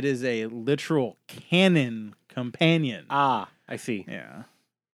is. It is a literal canon companion. Ah, I see. Yeah.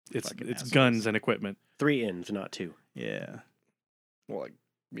 It's Fucking it's assholes. guns and equipment. 3 ins, not 2. Yeah. Well, like,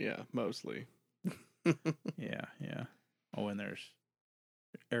 yeah, mostly. Yeah. Yeah. Oh, and there's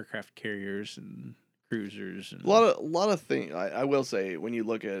aircraft carriers and cruisers and A lot of things. I will say, when you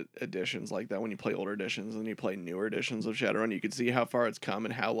look at editions like that, when you play older editions and you play newer editions of Shadowrun, you can see how far it's come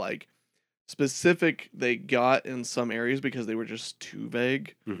and how like specific they got in some areas because they were just too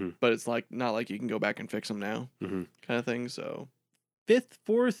vague. Mm-hmm. But it's like not like you can go back and fix them now, Mm-hmm. kind of thing. So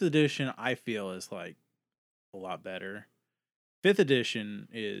 4th edition, I feel, is like a lot better. 5th edition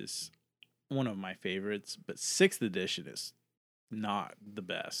is one of my favorites, but 6th edition is not the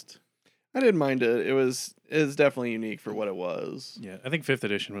best. I didn't mind it. It was definitely unique for what it was. Yeah, I think 5th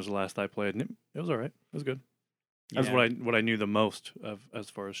edition was the last I played, and it was all right. It was good. That's Yeah. what I knew the most of as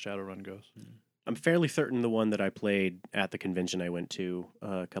far as Shadowrun goes. I'm fairly certain the one that I played at the convention I went to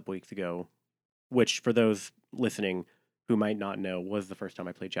a couple weeks ago, which for those listening who might not know was the first time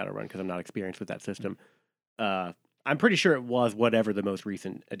I played Shadowrun because I'm not experienced with that system. I'm pretty sure it was whatever the most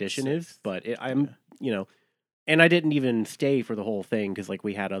recent edition is, but and I didn't even stay for the whole thing because like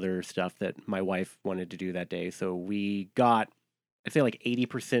we had other stuff that my wife wanted to do that day. So we got, I'd say like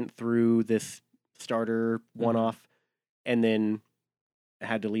 80% through this starter one-off, and then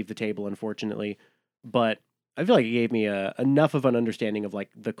had to leave the table, unfortunately. But I feel like it gave me enough of an understanding of like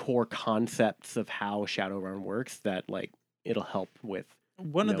the core concepts of how Shadowrun works that like it'll help with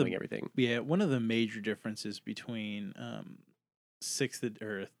knowing everything. Yeah, one of the major differences between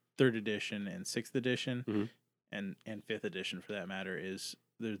 3rd edition and 6th edition, Mhm. and 5th edition for that matter, is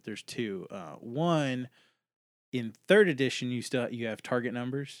there's 2. One, in 3rd edition you have target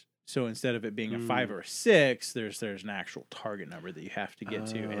numbers. So instead of it being a 5 or a 6, there's an actual target number that you have to get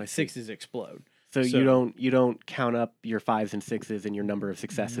to, I and see. 6s explode. So you don't count up your 5s and 6s and your number of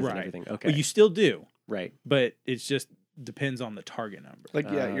successes and Right. everything. Okay. Well, you still do, right. but it's just depends on the target number. Like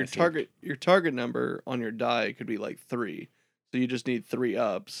yeah, I your see. target number on your die could be like 3, so you just need 3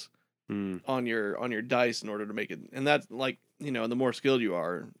 ups on your dice in order to make it. And that's like the more skilled you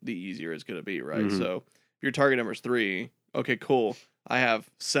are, the easier it's gonna be, right? Mhm. So if your target number is 3, okay, cool. I have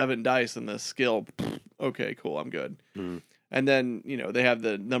 7 dice in this skill. Okay, cool, I'm good. Mhm. And then they have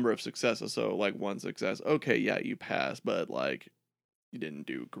the number of successes. So like 1 success, okay, yeah, you passed, but like you didn't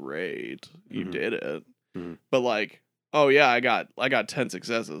do great. You Mhm. did it, Mhm. but like, oh yeah, I got 10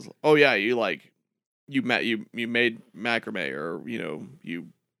 successes. Oh yeah, you made macrame, or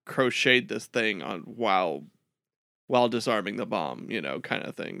you crocheted this thing on while disarming the bomb, kind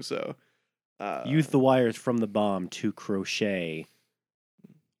of thing. So Use the wires from the bomb to crochet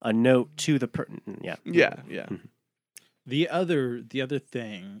a note to the yeah. yeah. The other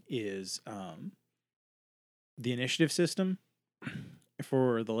thing is the initiative system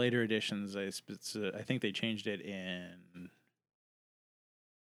for the later editions. I think they changed it in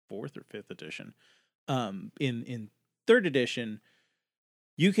 4th or 5th edition. In 3rd edition,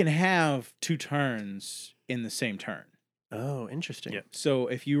 you can have 2 turns in the same turn. Oh, interesting. Yeah. So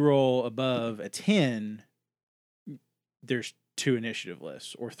if you roll above a 10, there's 2 initiative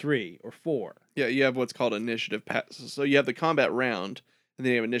lists, or 3 or 4. Yeah, you have what's called initiative passes. So you have the combat round, and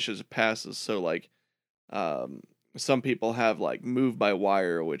then you have initiative passes. So like, some people have like move by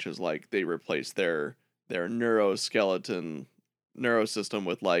wire, which is like they replace their neurosystem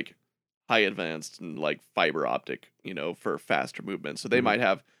with like high advanced and like fiber optic, for faster movement. So they Mhm. might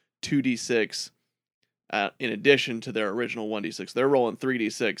have 2d6 in addition to their original 1d6. They're rolling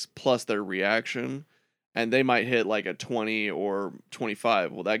 3d6 plus their reaction, and they might hit like a 20 or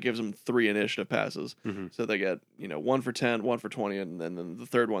 25. Well, that gives them 3 initiative passes. Mhm. So they get, 1 for 10, 1 for 20, and then the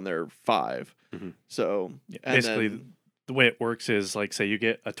third one they're 5. Mhm. So and Basically, then, the way it works is like, say you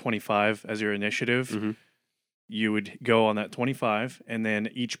get a 25 as your initiative, Mhm. you would go on that 25, and then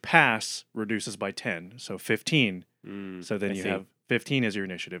each pass reduces by 10, so 15. So then I you see. have 15 as your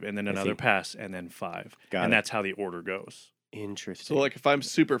initiative, and then I another see. pass, and then 5. Got And it. that's how the order goes. Interesting. so like if I'm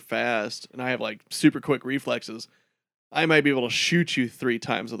super fast and I have like super quick reflexes, I might be able to shoot you 3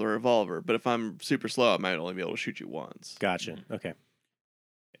 times with a revolver. But if I'm super slow, I might only be able to shoot you once. Gotcha. Okay.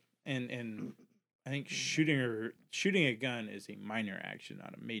 and I think shooting a gun is a minor action,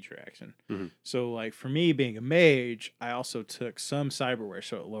 not a major action. Mhm. So like for me being a mage, I also took some cyberware,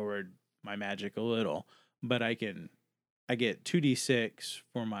 so it lowered my magic a little. But I get 2d6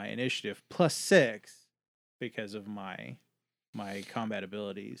 for my initiative plus 6 because of my combat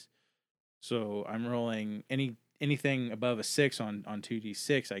abilities. So I'm rolling anything above a 6 on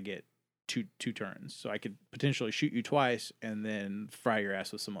 2d6, I get two turns. So I could potentially shoot you twice and then fry your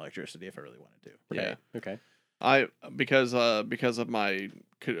ass with some electricity if I really wanted to. Yeah. Okay. Because of my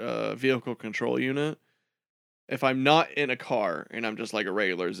vehicle control unit, if I'm not in a car and I'm just like a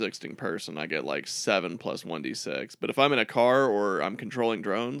regular existing person, I get like 7 plus 1d6. But if I'm in a car or I'm controlling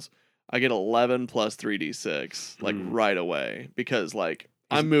drones, I get 11 plus 3d6 like right away, because like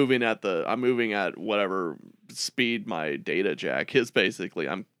I'm moving at whatever speed my data jack is. Basically,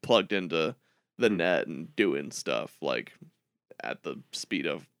 I'm plugged into the net and doing stuff like at the speed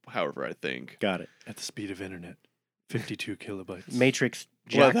of however I think. Got it. At the speed of internet, 52 kilobytes. Matrix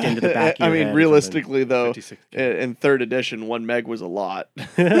jacked into the back. Of I your mean, head or realistically though, 56 in third edition, 1 meg was a lot.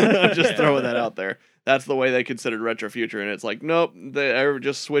 I'm just throwing that out there. That's the way they considered retro future, and it's like, nope, they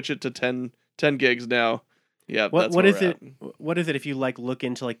just switch it to 10 gigs now. Yeah, what is it? What is it if you like look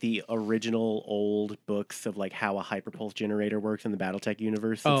into like the original old books of like how a hyperpulse generator works in the BattleTech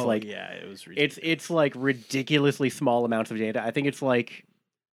universe? It's like it was ridiculous. it's like ridiculously small amounts of data. I think it's like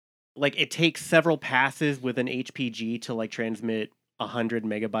it takes several passes with an HPG to like transmit 100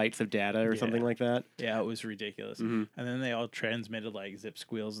 megabytes of data or something like that. Yeah, it was ridiculous. Mhm. And then they all transmitted like zip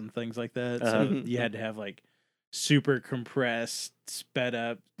squeals and things like that. Uh-huh. So you had to have like super compressed, sped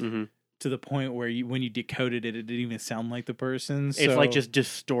up Mm-hmm. to the point where when you decoded it, it didn't even sound like the person. It's like just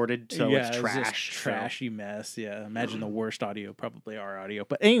distorted, so it's it was trash. just so- trashy mess. Yeah, imagine the worst audio, probably our audio.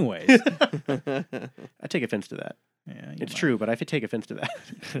 But anyways, I take offense to that. yeah, It's true, but I take offense to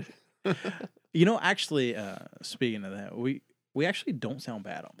that. You know, actually, speaking of that, we actually don't sound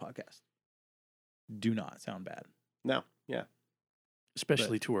bad on podcast. Do not sound bad. No, yeah.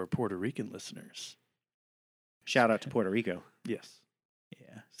 Especially to our Puerto Rican listeners. Shout out to Puerto Rico. Yes.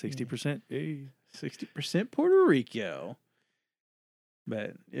 Yeah, 60%. Hey. 60% Puerto Rico.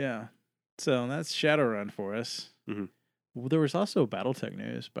 But yeah, so that's Shadowrun for us. Mhm. Well, there was also BattleTech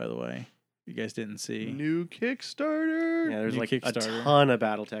news, by the way. You guys didn't see. New Kickstarter. Yeah, there's New like a Kickstarter. ton of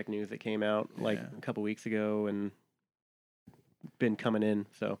BattleTech news that came out like Yeah. a couple weeks ago and been coming in.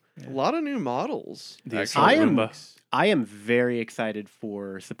 So A lot of new models. The actually. I am Roomba. I am very excited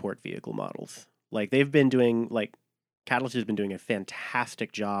for support vehicle models. Like they've been doing like Catalyst has been doing a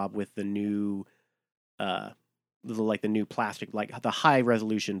fantastic job with the new the new plastic, like the high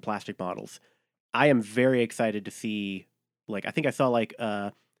resolution plastic models. I am very excited to see, like, I think I saw like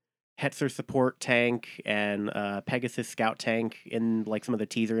Hetzer support tank and Pegasus scout tank in like some of the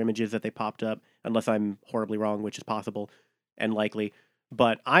teaser images that they popped up, unless I'm horribly wrong, which is possible and likely.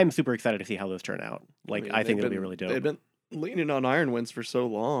 But I'm super excited to see how those turn out. Like, I think it'll be really dope. They've been leaning on Iron Winds for so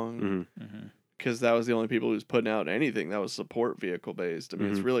long. Mhm. Mm-hmm. Because that was the only people who's putting out anything that was support vehicle based. I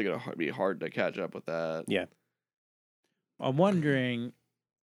mean, it's Mhm. really going to be hard to catch up with that. Yeah. I'm wondering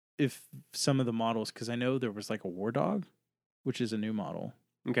if some of the models, because I know there was like a War Dog, which is a new model.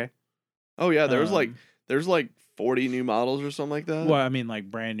 Okay. Oh yeah, there's Um, like 40 new models or something like that. Well, I mean, like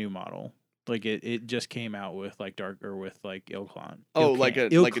brand new model. Like it just came out with like Dark or with like Ilclan. Oh, like a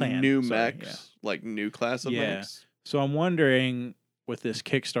Ilclan, new sorry, mechs, yeah. like new class of Yeah. mechs. So I'm wondering with this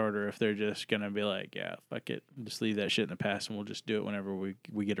Kickstarter if they're just gonna be like, yeah, fuck it, just leave that shit in the past and we'll just do it whenever we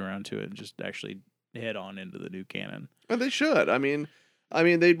get around to it and just actually head on into the new canon. But they should. I mean,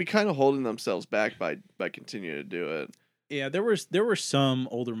 they'd be kind of holding themselves back by continuing to do it. Yeah, there were some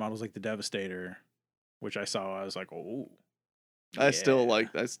older models like the Devastator, which I saw. I was like, oh. I still yeah.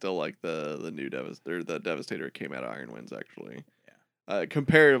 like the new Devastator. The Devastator came out of Iron Winds actually. Yeah.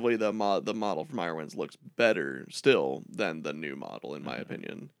 Comparatively, the model from Iron Winds looks better still than the new model in my Mhm.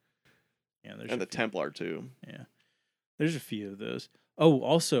 opinion, Yeah, there's and a the few. Templar too. Yeah, there's a few of those. Oh,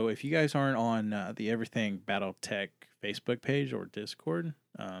 also, if you guys aren't on the Everything BattleTech Facebook page or Discord,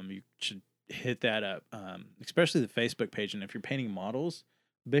 you should hit that up. Especially the Facebook page, and if you're painting models,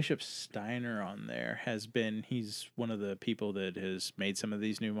 Bishop Steiner on there he's one of the people that has made some of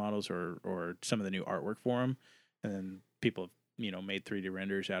these new models or some of the new artwork for him, and then people have made 3D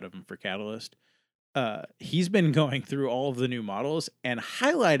renders out of them for Catalyst. He's been going through all of the new models and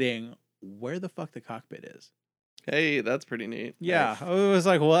highlighting where the fuck the cockpit is. Hey, that's pretty neat. Yeah, I was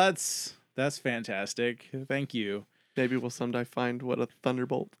like, well, that's fantastic. Thank you. Maybe we'll someday find what a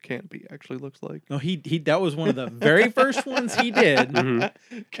Thunderbolt canopy actually looks like. No, he that was one of the very first ones he did. Mhm.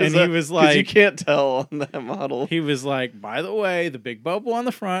 And he was like, you can't tell on that model. he was like, by the way, the big bubble on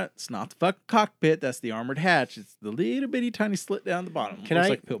the front, it's not the fucking cockpit, that's the armored hatch. It's the little bitty tiny slit down the bottom. Can Looks I-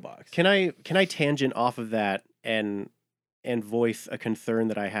 like a pillbox. Can I tangent off of that and voice a concern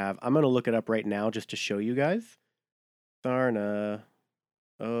that I have? I'm gonna look it up right now just to show you guys. Sarna.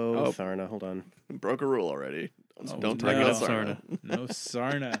 Oh, Oh. Sarna. Hold on. Broke a rule already. Oh, Don't no. talk about Sarna. Sarna. No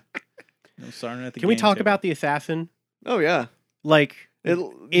Sarna. No Sarna at the Can we game talk table. about the assassin? Oh yeah. Like,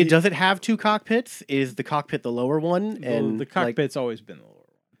 It does it have two cockpits? Is the cockpit the lower one? And the like, cockpit's always been the lower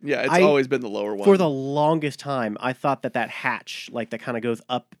one. Yeah, it's I- always been the lower one. for the longest time, I thought that hatch, like that kind of goes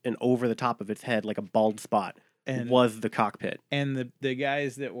up and over the top of its head, like a bald spot, And was the cockpit. and the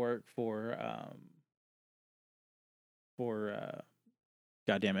guys that work for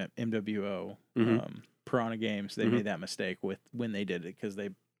goddamn it, MWO, Mhm. Piranha Games, they Mhm. made that mistake with when they did it because they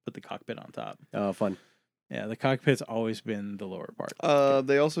put the cockpit on top. Oh, fun. Yeah, the cockpit's always been the lower part.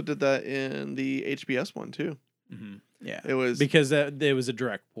 They also did that in the HBS one too. Hmm. Yeah, It was because it was a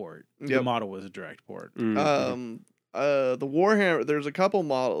direct port. The Yep. model was a direct port. Mm. the Warhammer. There's a couple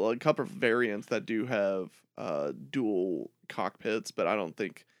of variants that do have dual cockpits, but I don't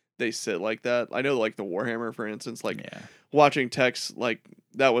think they sit like that. I know, like the Warhammer, for instance, like Yeah, watching Tex, like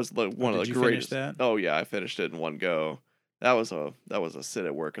that was one of did the you finish greatest. that? Oh yeah, I finished it in one go. That was a sit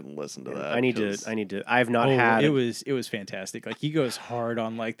at work and listen to that. I need 'cause- to. I have not Oh, had. it was fantastic. Like he goes hard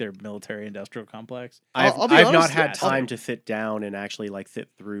on like their military industrial complex. I'll be I've not honest, had yeah, time to sit down and actually like sit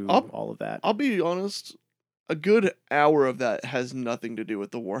through all of that. I'll be honest. A good hour of that has nothing to do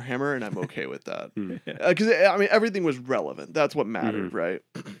with the Warhammer, and I'm okay with that. Mm. Because I mean, everything was relevant. That's what mattered, right?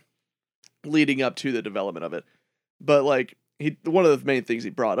 Leading up to the development of it. But like one of the main things he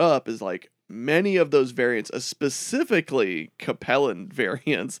brought up is like many of those variants, specifically Capellan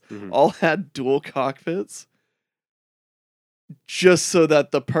variants, Mhm. all had dual cockpits, just so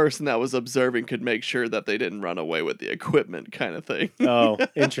that the person that was observing could make sure that they didn't run away with the equipment, kind of thing. Oh,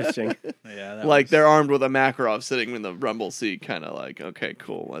 interesting. Yeah, that Like was- they're armed with a Makarov sitting in the rumble seat, kind of like, okay,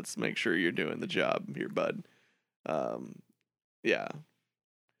 cool, let's make sure you're doing the job here, bud. Yeah.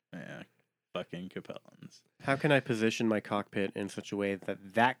 yeah, fucking Capellans. How can I position my cockpit in such a way that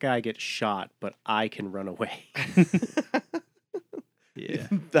that guy gets shot, but I can run away? Yeah.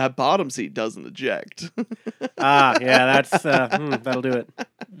 That bottom seat doesn't eject. Ah, yeah, that's that'll do it.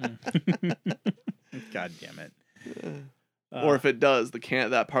 God damn it. Or if it does,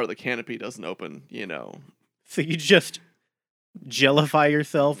 that part of the canopy doesn't open, So you just jellify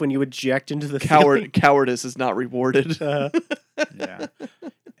yourself when you eject into the ceiling? Cowardice is not rewarded. Yeah.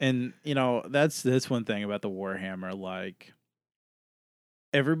 And that's one thing about the Warhammer, like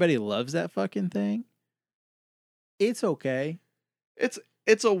everybody loves that fucking thing. It's okay.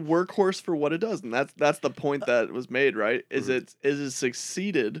 It's a workhorse for what it does, and that's the point that was made, right? Is it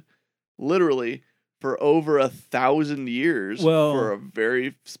succeeded literally for over 1,000 years Well- for a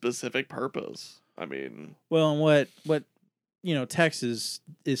very specific purpose. I mean, Well, and what Tex is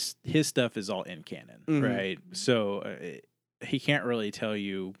his stuff is all in canon, Mhm. right? So he can't really tell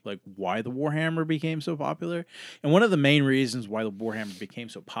you like why the Warhammer became so popular. And one of the main reasons why the Warhammer became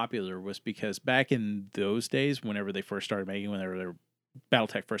so popular was because back in those days, whenever they first started making, whenever their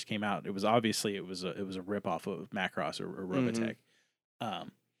BattleTech first came out, it was a ripoff of Macross or Robotech.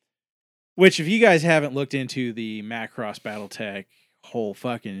 Which, if you guys haven't looked into the Macross BattleTech whole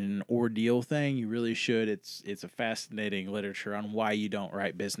fucking ordeal thing, you really should. It's a fascinating literature on why you don't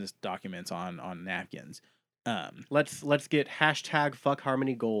write business documents on napkins. Let's get hashtag fuck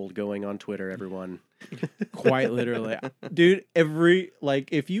Harmony Gold going on Twitter, everyone. Quite literally, dude.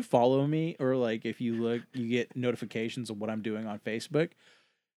 If you follow me or like if you look, you get notifications of what I'm doing on Facebook.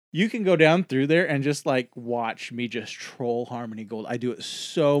 You can go down through there and just like watch me just troll Harmony Gold. I do it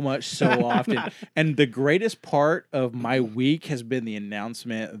so much, so often. And the greatest part of my week has been the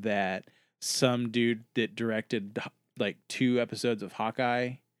announcement that some dude that directed like 2 episodes of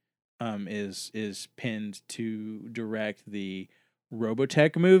Hawkeye is pinned to direct the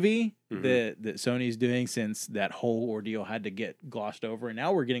Robotech movie that Sony's doing, since that whole ordeal had to get glossed over. And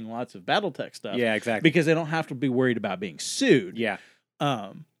now we're getting lots of BattleTech stuff. Yeah, exactly. Because they don't have to be worried about being sued. Yeah.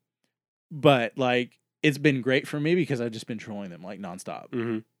 But like it's been great for me because I've just been trolling them like nonstop.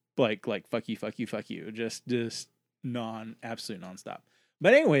 Mm-hmm. Like fuck you, just absolute nonstop.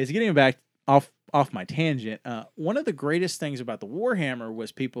 But anyways, getting back off my tangent, one of the greatest things about the Warhammer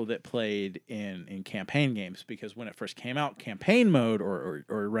was people that played in campaign games, because when it first came out, campaign mode or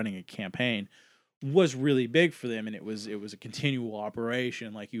running a campaign was really big for them, and it was a continual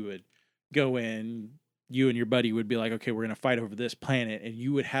operation. Like you would go in, you and your buddy would be like, okay, we're gonna fight over this planet, and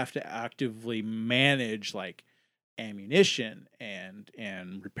you would have to actively manage like ammunition and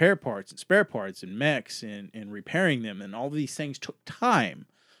repair parts and spare parts and mechs and repairing them, and all these things took time.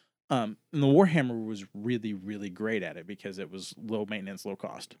 And the Warhammer was really, really great at it because it was low maintenance, low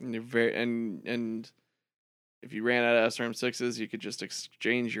cost. And you're very and if you ran out of SRM6s, you could just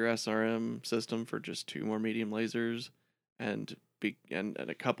exchange your SRM system for just 2 more medium lasers and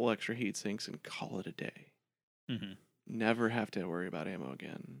a couple extra heat sinks and call it a day. Mm-hmm. Never have to worry about ammo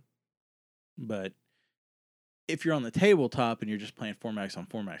again. But if you're on the tabletop and you're just playing 4-max on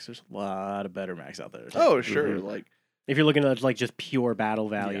 4-max, there's a lot of better max out there. Oh, sure. Mhm. Like, If you're looking at like just pure battle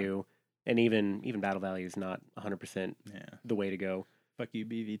value, and even battle value is not 100% Yeah. the way to go. Fuck you,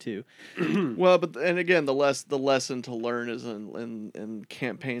 BV2. well, but and again, the lesson to learn is in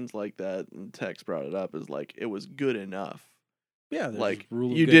campaigns like that, and Tex brought it up, is like it was good enough. Yeah, there's Like a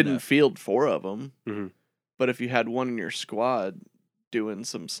rule of you good didn't enough. field 4 of them, Mhm. but if you had one in your squad doing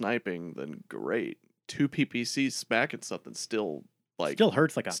some sniping, then great. 2 PPCs smacking something still like Still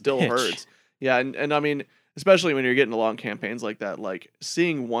hurts like a still bitch. hurts. Yeah, and I mean, especially when you're getting long campaigns like that, like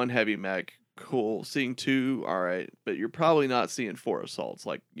seeing 1 heavy mech, cool. Seeing 2, all right, but you're probably not seeing 4 assaults,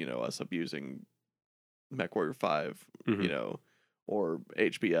 like, you know, us abusing Mech Warrior 5, Mhm. you know, or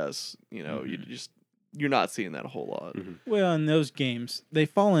HBS, you know, you're not seeing that a whole lot. Mhm. Well, in those games, they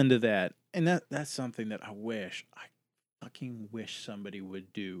fall into that, and that's something that I fucking wish somebody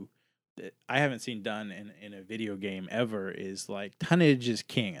would do that I haven't seen done in a video game ever. Is like tonnage is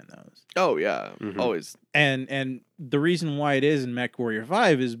king in those, Oh yeah, Mhm. always. and the reason why it is in Mech Warrior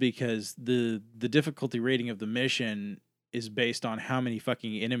 5 is because the difficulty rating of the mission is based on how many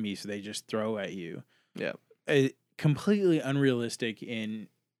fucking enemies they just throw at you. Yeah. Completely unrealistic in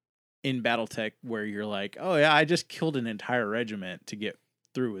BattleTech, where you're like, oh yeah, I just killed an entire regiment to get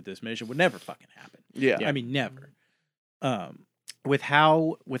through with this mission. Would never fucking happen. Yeah. I mean, never. With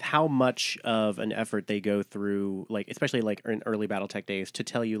how much of an effort they go through, like especially like in early BattleTech days, to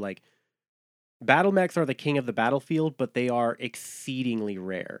tell you like battle mechs are the king of the battlefield, but they are exceedingly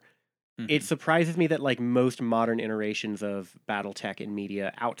rare. It surprises me that like most modern iterations of BattleTech in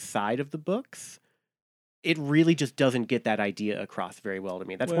media outside of the books, it really just doesn't get that idea across very well to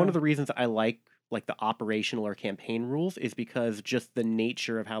me. That's one Well- of the reasons I like the operational or campaign rules, is because just the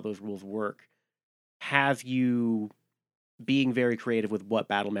nature of how those rules work has you being very creative with what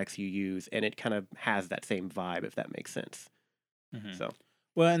battle mechs you use, and it kind of has that same vibe, if that makes sense. Mhm. So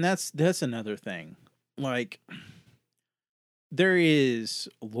Well, and that's another thing. Like, there is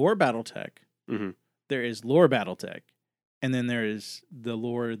lore BattleTech, Mhm. there is lore BattleTech, and then there is the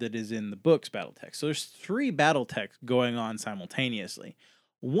lore that is in the books BattleTech. So there's 3 BattleTechs going on simultaneously.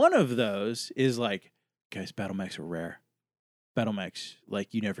 One of those is like, guys, battle mechs are rare. Battle mechs,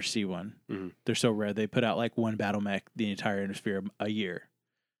 like, you never see one. Mhm. They're so rare. They put out like 1 battle mech the entire hemisphere a year.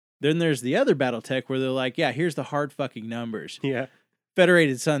 Then there's the other BattleTech where they're like, yeah, here's the hard fucking numbers. yeah,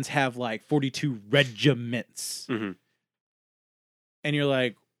 Federated Sons have like 42 regiments. Mhm. And you're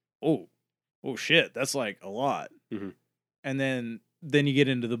like, oh shit, that's like a lot. Mhm. And then you get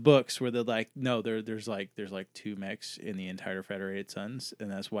into the books where they're like, no, there's like 2 mechs in the entire Federated Sons, and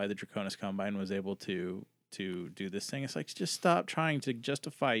that's why the Draconis Combine was able to do this thing. It's like, just stop trying to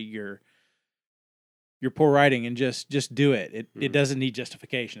justify your poor writing and just do it. It Mhm. doesn't need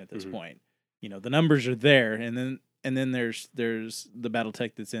justification at this Mhm. point. You know, the numbers are there, and then there's the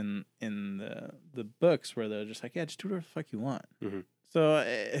BattleTech that's in the books where they're just like, yeah, just do whatever the fuck you want. Mhm. So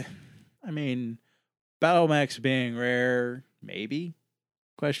I mean, battle mechs being rare, maybe?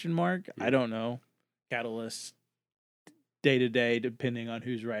 Question mark. I don't know. Catalyst day to day, depending on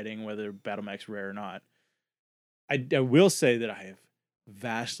who's writing, whether battle mechs rare or not. I will say that I have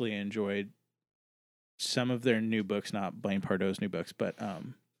vastly enjoyed some of their new books, not Blaine Pardo's new books, but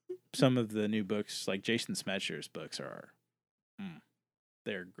some of the new books, like Jason Smetcher's books,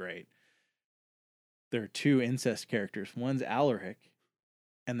 they're great. There are 2 incest characters. One's Alaric,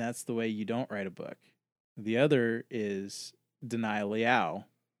 and that's the way you don't write a book. The other is Denai Liao,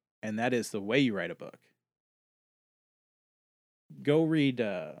 and that is the way you write a book. Go read.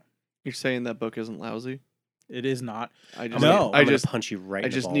 You're saying that book isn't lousy? It is not. I I'm just gonna, No. I'm I gonna just punch you right. I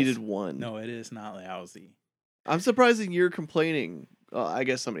in the just balls. needed one. No, it is not lousy. I'm surprised that you're complaining. I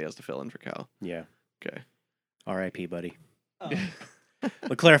guess somebody has to fill in for Cal. Yeah. Okay. R.I.P. buddy.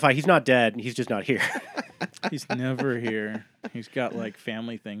 But clarify, he's not dead. He's just not here. He's never here. He's got like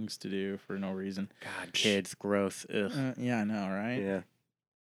family things to do for no reason. God, kids, gross. Ugh. Yeah, I know, right? Yeah.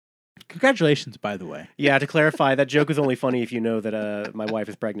 Congratulations, by the way. Yeah. To clarify, that joke is only funny if you know that my wife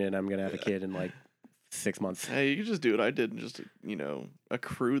is pregnant and I'm gonna have a kid in like 6 months. Hey, you can just do what I did and just,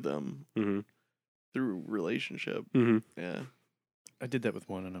 accrue them. Mm-hmm. through relationship. Mm-hmm. Yeah. I did that with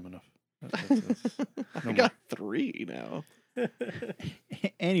one, and I'm enough. I no got 3 now.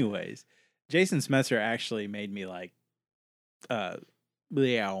 Anyways, Jason Smetzer actually made me like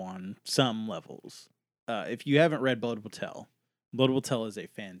Liao on some levels. If you haven't read Blood Will Tell, Blood Will Tell is a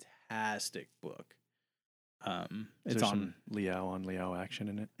fantastic book. It's on Liao action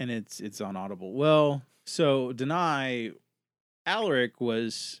in it, and it's on Audible. Well, so Denai Alaric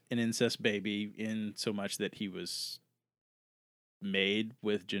was an incest baby in so much that he was made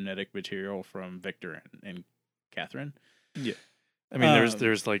with genetic material from Victor and Catherine. Yeah, I mean,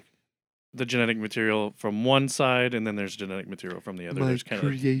 there's like the genetic material from one side, and then there's genetic material from the other. There's kind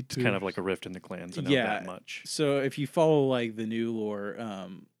of like a rift in the clans. I know that much. So if you follow like the new lore,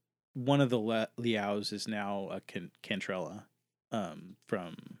 one of the Liaos is now a Cantrella,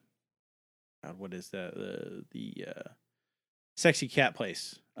 from what is that? The sexy cat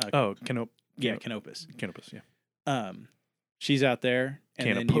place. Canopus. Canopus. Canopus, yeah. She's out there,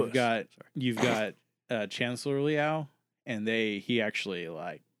 and then you've got Chancellor Liao, and he actually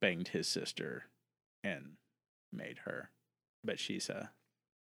like banged his sister and made her, but she's a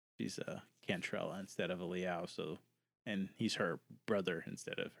Cantrella instead of a Liao, so, and he's her brother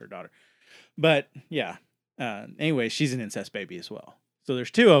instead of her daughter. But yeah, anyway, she's an incest baby as well. So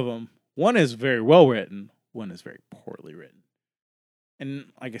there's 2 of them. One is very well written. One is very poorly written.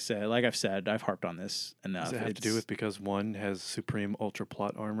 And like I've said, I've harped on this enough. Does it have to do with because one has supreme ultra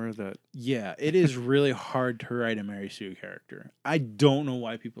plot armor that? Yeah, it is really hard to write a Mary Sue character. I don't know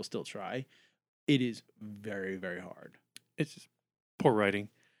why people still try. It is very, very hard. It's just poor writing.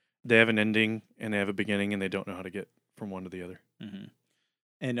 They have an ending and they have a beginning, and they don't know how to get from one to the other. Mm-hmm.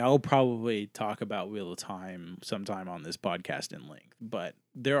 And I'll probably talk about Wheel of Time sometime on this podcast in length. But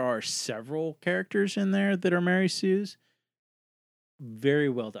there are several characters in there that are Mary Sue's. Very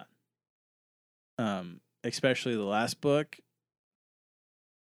well done. Especially the last book.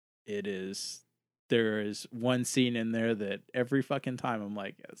 There is one scene in there that every fucking time I'm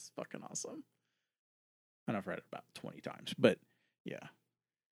like, it's fucking awesome. And I've read it about 20 times, but yeah.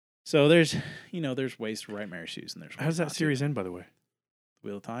 So there's ways to write Mary Sue's, and there's How does that series end, by the way?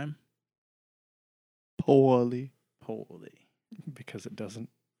 Wheel of Time? Poorly. Because it doesn't.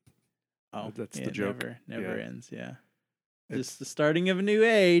 Oh, that's the joke. Never ends. Yeah. It's the starting of a new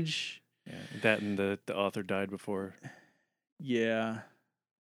age. Yeah, that and the author died before. Yeah.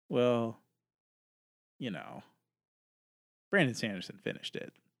 Well, Brandon Sanderson finished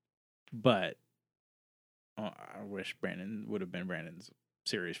it, but I wish Brandon would have been Brandon's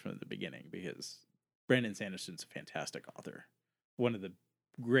series from the beginning, because Brandon Sanderson's a fantastic author, one of the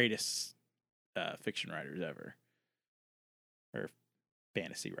greatest fiction writers ever, or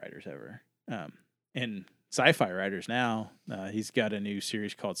fantasy writers ever, and sci-fi writers now. He's got a new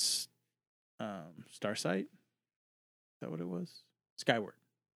series called Starsight. Is that what it was? Skyward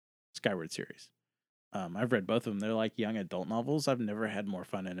series. I've read both of them. They're like young adult novels. I've never had more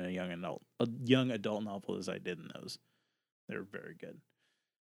fun in a young adult novel as I did in those. They're very good.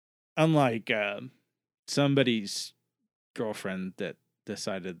 Unlike somebody's girlfriend that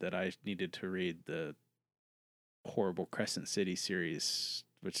decided that I needed to read the horrible Crescent City series,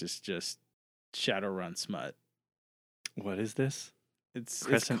 which is just Shadowrun smut. What is this? It's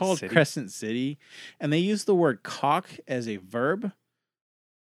called City? Crescent City, and they use the word cock as a verb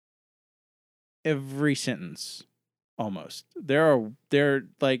every sentence, almost. They're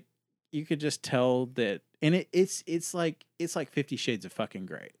like, you could just tell that, and it's like 50 Shades of fucking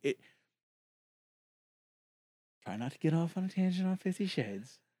Grey. Try not to get off on a tangent on 50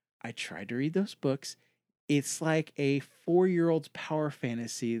 Shades. I tried to read those books. It's like a 4-year-old's power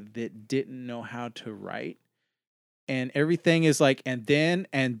fantasy that didn't know how to write. And everything is like, and then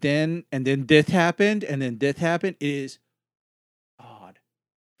this happened, and then this happened. It is odd.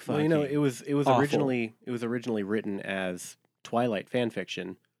 Well, it was originally written as Twilight fan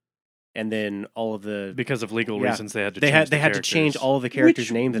fiction, and then all of the because of legal reasons they had to change all of the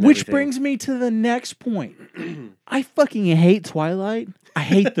characters' names and which everything. Brings me to the next point. I fucking hate Twilight. I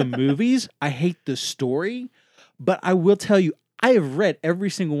hate the movies. I hate the story. But I will tell you, I have read every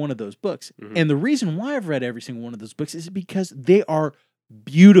single one of those books. Mm-hmm. And the reason why I've read every single one of those books is because they are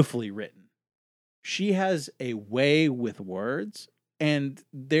beautifully written. She has a way with words, and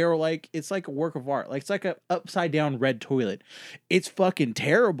they're like, it's like a work of art. Like, it's like a upside down red toilet. It's fucking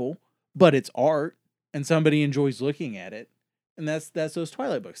terrible, but it's art, and somebody enjoys looking at it. And that's those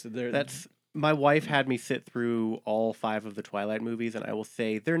Twilight books. My wife had me sit through all 5 of the Twilight movies, and I will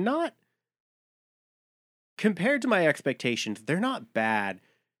say they're not, compared to my expectations, they're not bad.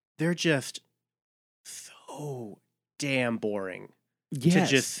 They're just so damn boring. to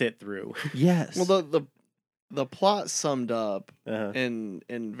just sit through. Yes. Well, the plot summed up Uh-huh. in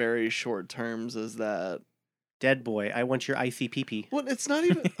very short terms is that Dead boy, I want your icy pee-pee. well, it's not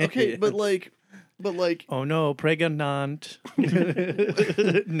even okay, but like Oh no, pregnant.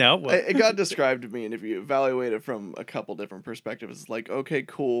 No, what? it got described to me, and if you evaluate it from a couple different perspectives, it's like, okay,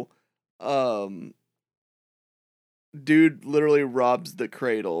 cool. Dude literally robs the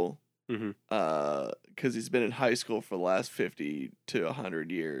cradle Mm-hmm. because he's been in high school for the last 50 to 100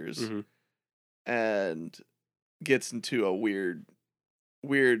 years, Mm-hmm. and gets into a weird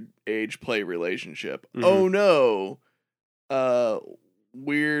age play relationship. Mhm. Oh no.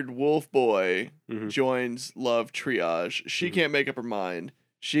 Weird wolf boy Mhm. joins love triage. She Mhm. can't make up her mind.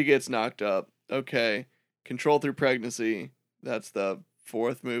 She gets knocked up. Okay. Control through pregnancy. That's the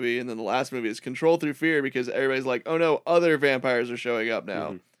fourth movie. And then the last movie is Control through fear, because everybody's like, oh no, other vampires are showing up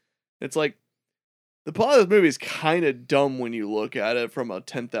now. Mhm. It's like, the plot of this movie is kind of dumb when you look at it from a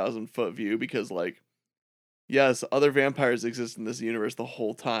 10,000 foot view, because like, yes, other vampires exist in this universe the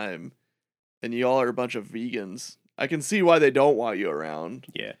whole time, and y'all are a bunch of vegans. I can see why they don't want you around,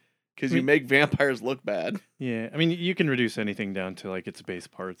 Yeah. because I you mean- make vampires look bad. Yeah, I mean, you can reduce anything down to like its base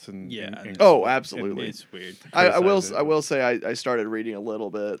parts and Yeah. Oh, absolutely. It's weird. I will criticize it. I will say I started reading a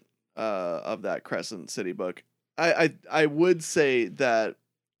little bit of that Crescent City book. I would say that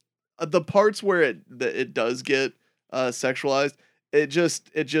the parts where it does get sexualized, it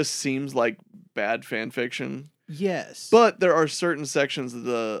just seems like bad fan fiction. Yes. But there are certain sections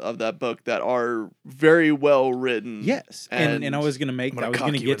of that book that are very well written. yes. And I was gonna I'm gonna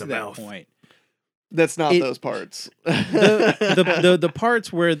cock you get in to the that mouth. point. That's not It- those parts. the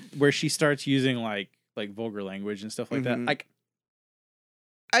parts where she starts using like vulgar language and stuff like that. Mhm. Like,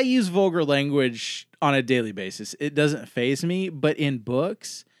 I use vulgar language on a daily basis. It doesn't faze me, but in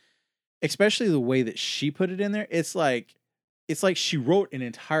books, especially the way that she put it in there, it's like she wrote an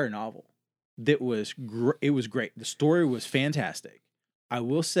entire novel that was it was great. The story was fantastic. I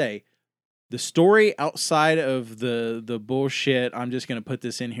will say, the story outside of the bullshit, I'm just gonna put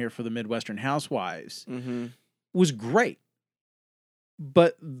this in here for the Midwestern Housewives, Mm-hmm. was great.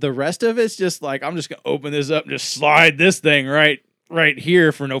 But the rest of it's just like, I'm just gonna open this up and just slide this thing right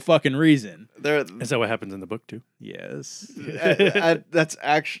here for no fucking reason. There, Is that what happens in the book too? Yes. that's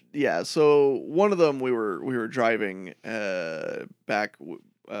actually, yeah. So one of them, we were driving back. We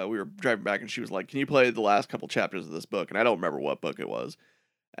were driving back, and she was like, "Can you play the last couple chapters of this book?" And I don't remember what book it was.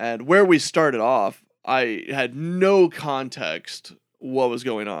 And where we started off, I had no context what was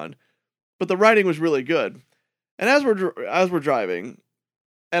going on, but the writing was really good. And as we're driving,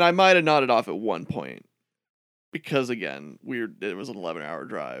 and I might have nodded off at one point, because again, it was an 11-hour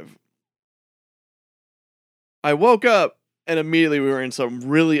drive. I woke up, and immediately we were in some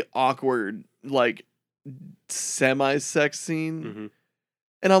really awkward, like, semi-sex scene. Mm-hmm.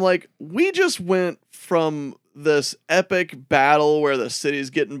 And I'm like, we just went from this epic battle where the city's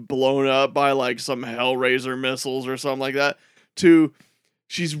getting blown up by like some Hellraiser missiles or something like that, to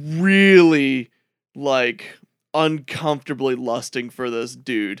she's really like uncomfortably lusting for this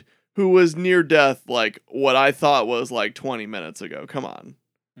dude who was near death, like what I thought was like 20 minutes ago. Come on.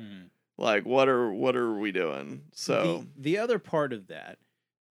 Mm. Like, what are we doing? So the other part of that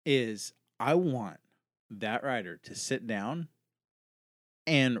is, I want that writer to sit down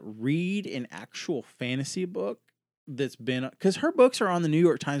and read an actual fantasy book that's been, because her books are on the New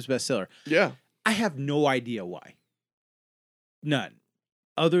York Times bestseller. yeah. I have no idea why. None.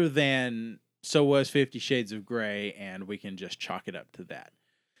 Other than so was 50 Shades of Grey, and we can just chalk it up to that.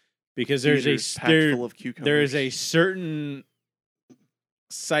 Because there's Theaters a packed full of cucumbers. there is a certain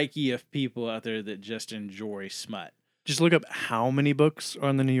psyche of people out there that just enjoy smut. Just look up how many books are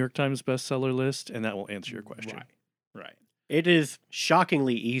on the New York Times bestseller list, and that will answer your question. Right. It is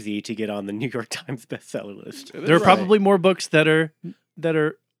shockingly easy to get on the New York Times bestseller list. It There are is. probably more books that are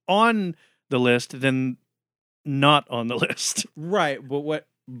on the list than not on the list. Right,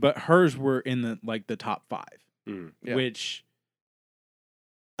 but hers were in the top 5, Mm. Yeah. which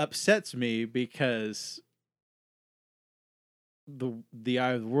upsets me, because the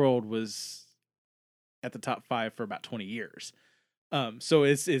Eye of the World was at the top 5 for about 20 years. So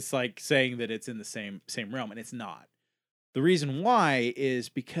it's like saying that it's in the same realm, and it's not. The reason why is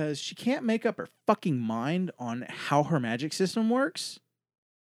because she can't make up her fucking mind on how her magic system works,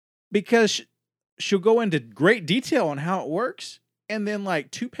 because she'll go into great detail on how it works, and then like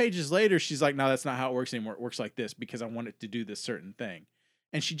 2 pages later she's like, no, that's not how it works anymore. It works like this because I want it to do this certain thing.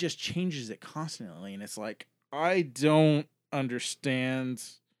 And she just changes it constantly, and it's like, I don't understand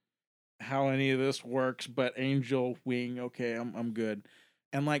how any of this works, but angel wing, okay, I'm good.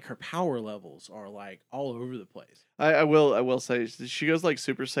 and like her power levels are like all over the place. I will say she goes like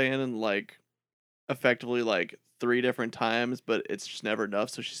Super Saiyan and like effectively like 3 different times, but it's just never enough,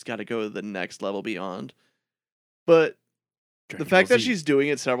 so she's got to go to the next level beyond. But the fact that she's doing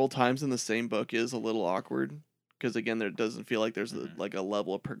it several times in the same book is a little awkward because again, there doesn't feel like there's like a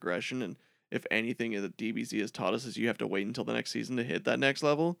level of progression. And if anything, the DBZ has taught us is you have to wait until the next season to hit that next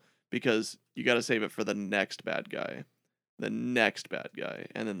level because you got to save it for the next bad guy,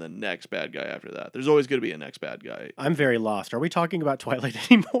 and then the next bad guy after that. There's always going to be a next bad guy. I'm very lost. Are we talking about Twilight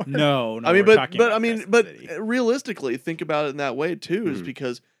anymore? No, I mean, we're but talking but about I mean, Crescent but City. realistically, think about it in that way too, is Mhm.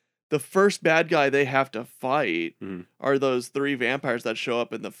 because the first bad guy they have to fight Mhm. are those 3 vampires that show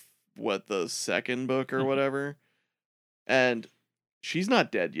up in the second book or Mhm. whatever, and she's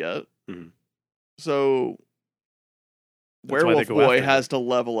not dead yet. Mhm. So That's why they Werewolf go Boy after has to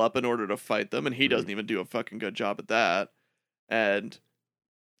level up in order to fight them, and he doesn't Mhm. even do a fucking good job at that. And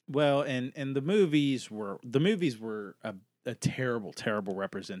Well, and the movies were a terrible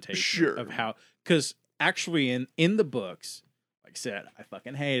representation Sure. of how, because actually in the books, like I said, I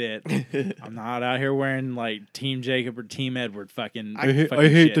fucking hate it. I'm not out here wearing like Team Jacob or Team Edward fucking. I hate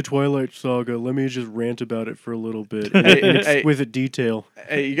shit. the Twilight Saga. Let me just rant about it for a little bit Hey, in hey. exquisite detail.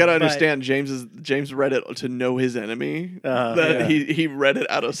 Hey, you gotta But- understand, James read it to know his enemy. Yeah. He read it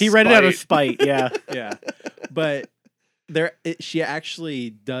out of He read it out of spite. Yeah. Yeah, but she actually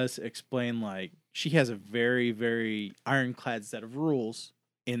does explain like she has a very very ironclad set of rules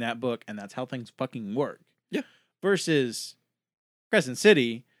in that book, and that's how things fucking work. Yeah. Versus Crescent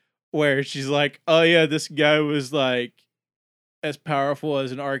City, where she's like, oh yeah, this guy was like as powerful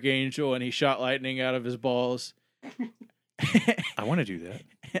as an archangel, and he shot lightning out of his balls. I want to do that.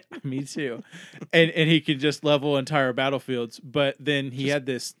 Me too. And he could just level entire battlefields. But then he had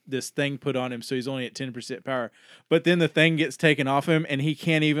this thing put on him, so he's only at 10% power. But then the thing gets taken off him, and he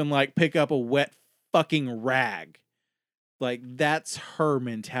can't even like pick up a wet fucking rag. Like that's her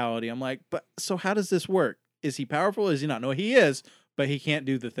mentality. I'm like, but so how does this work? Is he powerful? Is he not? No, he is, but he can't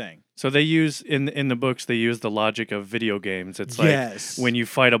do the thing. So they use in the books they use the logic of video games. It's like Yes. when you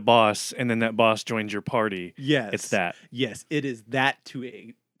fight a boss and then that boss joins your party. Yes. It's that. Yes, it is that to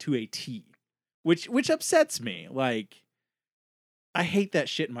a T, which upsets me. Like, I hate that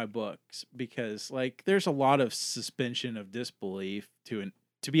shit in my books because like there's a lot of suspension of disbelief to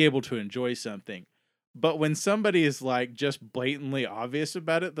be able to enjoy something, but when somebody is like just blatantly obvious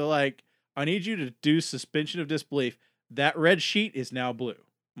about it, they're like, "I need you to do suspension of disbelief. That red sheet is now blue."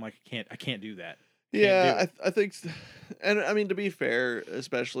 I'm like, I can't do that. Yeah, I think, and I mean to be fair,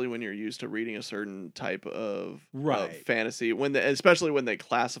 especially when you're used to reading a certain type of Right. fantasy, especially when they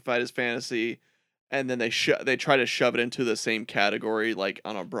classify it as fantasy, and then they try to shove it into the same category like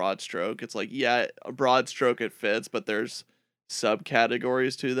on a broad stroke. It's like, yeah, a broad stroke it fits, but there's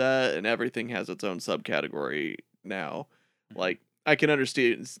subcategories to that, and everything has its own subcategory now. Like I can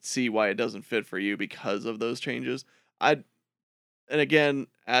see why it doesn't fit for you because of those changes. And again,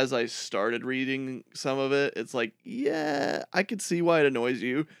 as I started reading some of it, it's like, yeah, I could see why it annoys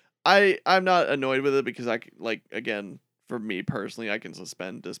you. I'm not annoyed with it because again, for me personally, I can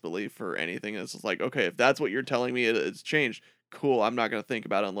suspend disbelief for anything. It's just like, okay, if that's what you're telling me, it's changed. Cool. I'm not going to think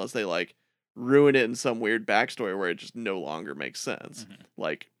about it unless they like ruin it in some weird backstory where it just no longer makes sense. Mhm.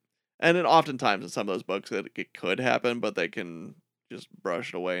 Like, and then oftentimes in some of those books it could happen, but they can just brush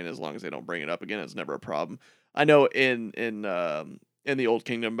it away. And as long as they don't bring it up again, it's never a problem. I know in the Old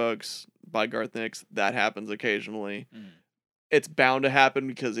Kingdom books by Garth Nix, that happens occasionally. Mm. It's bound to happen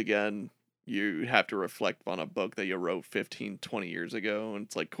because, again, you have to reflect on a book that you wrote 15, 20 years ago. And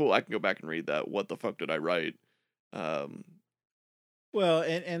it's like, cool, I can go back and read that. What the fuck did I write? Well,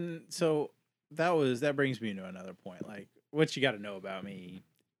 and so that brings me to another point. Like, what you got to know about me,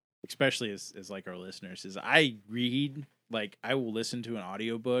 especially as like our listeners, is I read, like, I will listen to an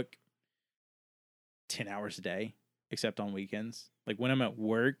audiobook 10 hours a day, except on weekends. Like when I'm at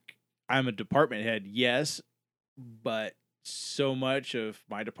work, I'm a department head, yes, but so much of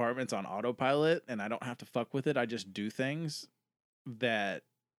my department's on autopilot and I don't have to fuck with it. I just do things that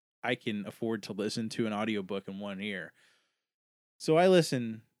I can afford to listen to an audiobook in one ear. So I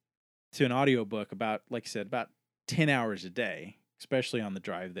listen to an audiobook about, like I said, about 10 hours a day, especially on the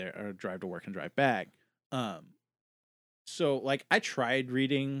drive there or drive to work and drive back. So like I tried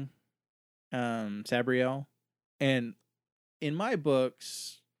reading Sabriel, and in my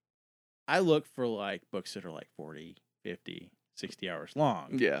books, I look for like books that are like 40, 50, 60 hours long.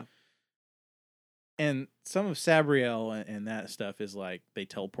 Yeah. And some of Sabriel and that stuff is like they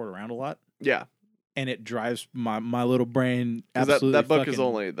teleport around a lot. Yeah. And it drives my little brain Because absolutely that book is fucking-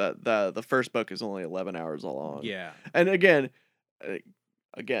 only, the first book is only 11 hours long. Yeah. And again,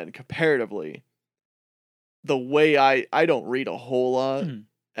 again, comparatively, the way I don't read a whole lot, Mhm.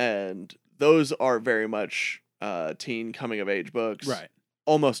 and those are very much teen coming of age books. Right.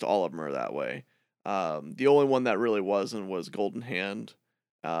 Almost all of them are that way. The only one that really wasn't was Golden Hand.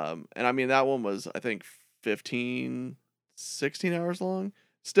 And I mean, that one was, I think, 15, 16 hours long.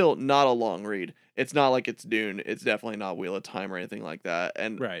 Still not a long read. It's not like it's Dune. It's definitely not Wheel of Time or anything like that.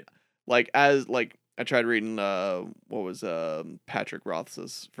 And Right. I tried reading what was Patrick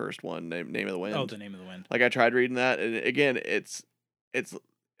Roth's first one, Name of the Wind. Oh, The Name of the Wind. Like I tried reading that, and again, it's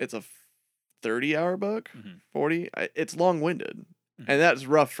a 30-hour book, Mhm. 40. It's long-winded, Mhm. and that's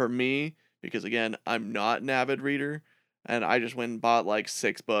rough for me because again, I'm not an avid reader, and I just went and bought like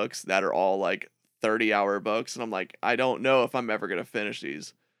 6 books that are all like 30-hour books, and I'm like, I don't know if I'm ever gonna finish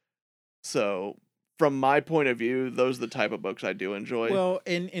these. So, from my point of view, those are the type of books I do enjoy. Well,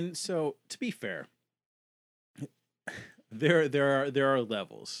 and so to be fair, there are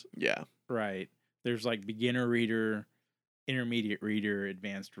levels, Yeah, right? There's like beginner reader, intermediate reader,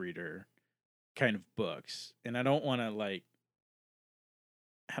 advanced reader kind of books. And I don't want to like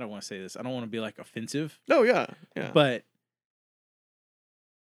how do I want to say this? I don't want to be like offensive, oh yeah, yeah, but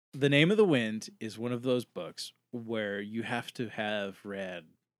The Name of the Wind is one of those books where you have to have read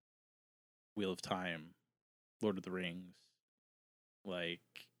Wheel of Time, Lord of the Rings, like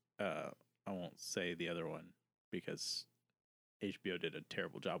I won't say the other one because HBO did a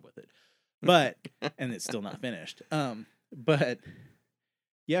terrible job with it. But and it's still not finished. But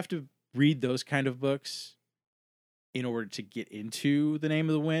you have to read those kind of books in order to get into The Name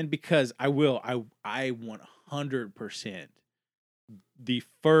of the Wind, because I 100% the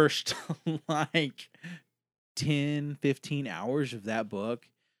first like 10, 15 hours of that book,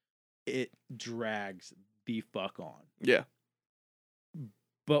 it drags the fuck on. yeah,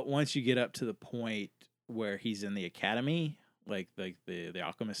 But once you get up to the point where he's in the academy, like the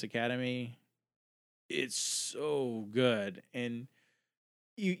Alchemist Academy, it's so good. And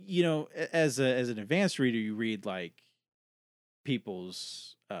you know, as an advanced reader, you read like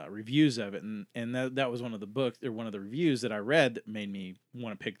people's reviews of it, and that was one of the books or one of the reviews that I read that made me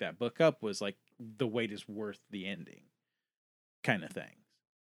want to pick that book up, was like the wait is worth the ending kind of thing.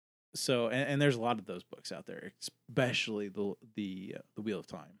 So and there's a lot of those books out there, especially the Wheel of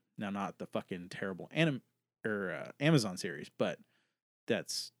Time. Now, not the fucking terrible Amazon series, but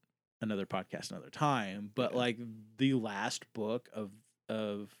that's another podcast, another time. But Yeah. like the last book of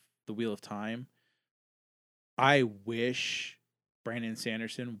the Wheel of Time, I wish Brandon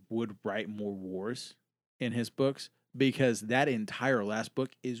Sanderson would write more wars in his books, because that entire last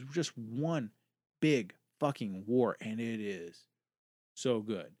book is just one big fucking war, and it is so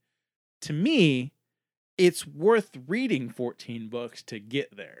good. To me, it's worth reading 14 books to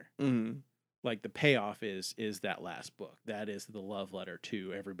get there. mm-hmm. Like the payoff is that last book. That is the love letter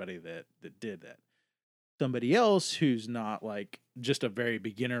to everybody that did that. Somebody else who's not like just a very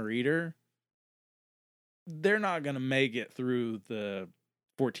beginner reader, they're not going to make it through the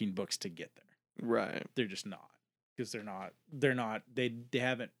 14 books to get there. Right. They're just not, because they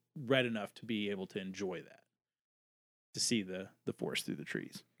haven't read enough to be able to enjoy that, to see the forest through the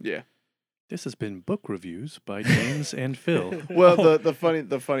trees. Yeah. This has been Book Reviews by James and Phil. Well, the funny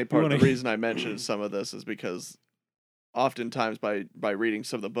part, wanna- the reason I mentioned some of this is because oftentimes by reading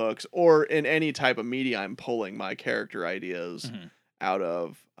some of the books or in any type of media, I'm pulling my character ideas Mhm. out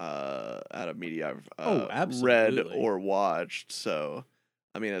of media I've read absolutely. or watched. So,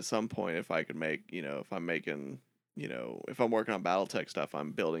 I mean, at some point, if I could make, if I'm making, if I'm working on BattleTech stuff,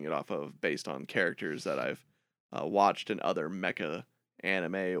 I'm building it off of based on characters that I've watched in other mecha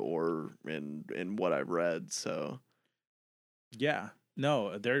anime or in what I've read. So, Yeah.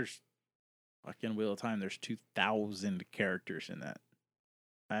 No, there's fucking Wheel of Time. There's 2,000 characters in that.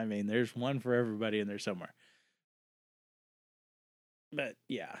 I mean, there's one for everybody in there somewhere. But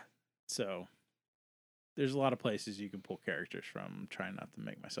yeah, so there's a lot of places you can pull characters from. I'm trying not to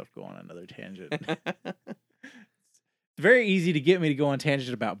make myself go on another tangent. It's very easy to get me to go on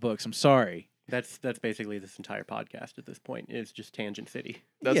tangent about books. I'm sorry. That's basically this entire podcast at this point. It's just Tangent City.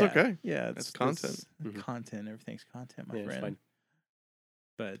 That's Yeah, okay. Yeah, That's content. it's Mhm. content. Everything's content, my Yeah, it's friend. fine.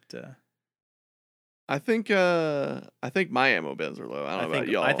 But I think my ammo bins are low. I don't know about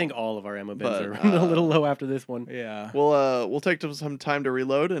y'all. I think all of our ammo bins But, are a little low after this one. yeah, we'll take some time to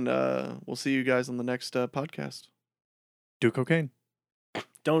reload, and we'll see you guys on the next podcast. Do cocaine.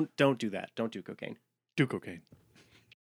 Don't do that. Don't do cocaine. Do cocaine.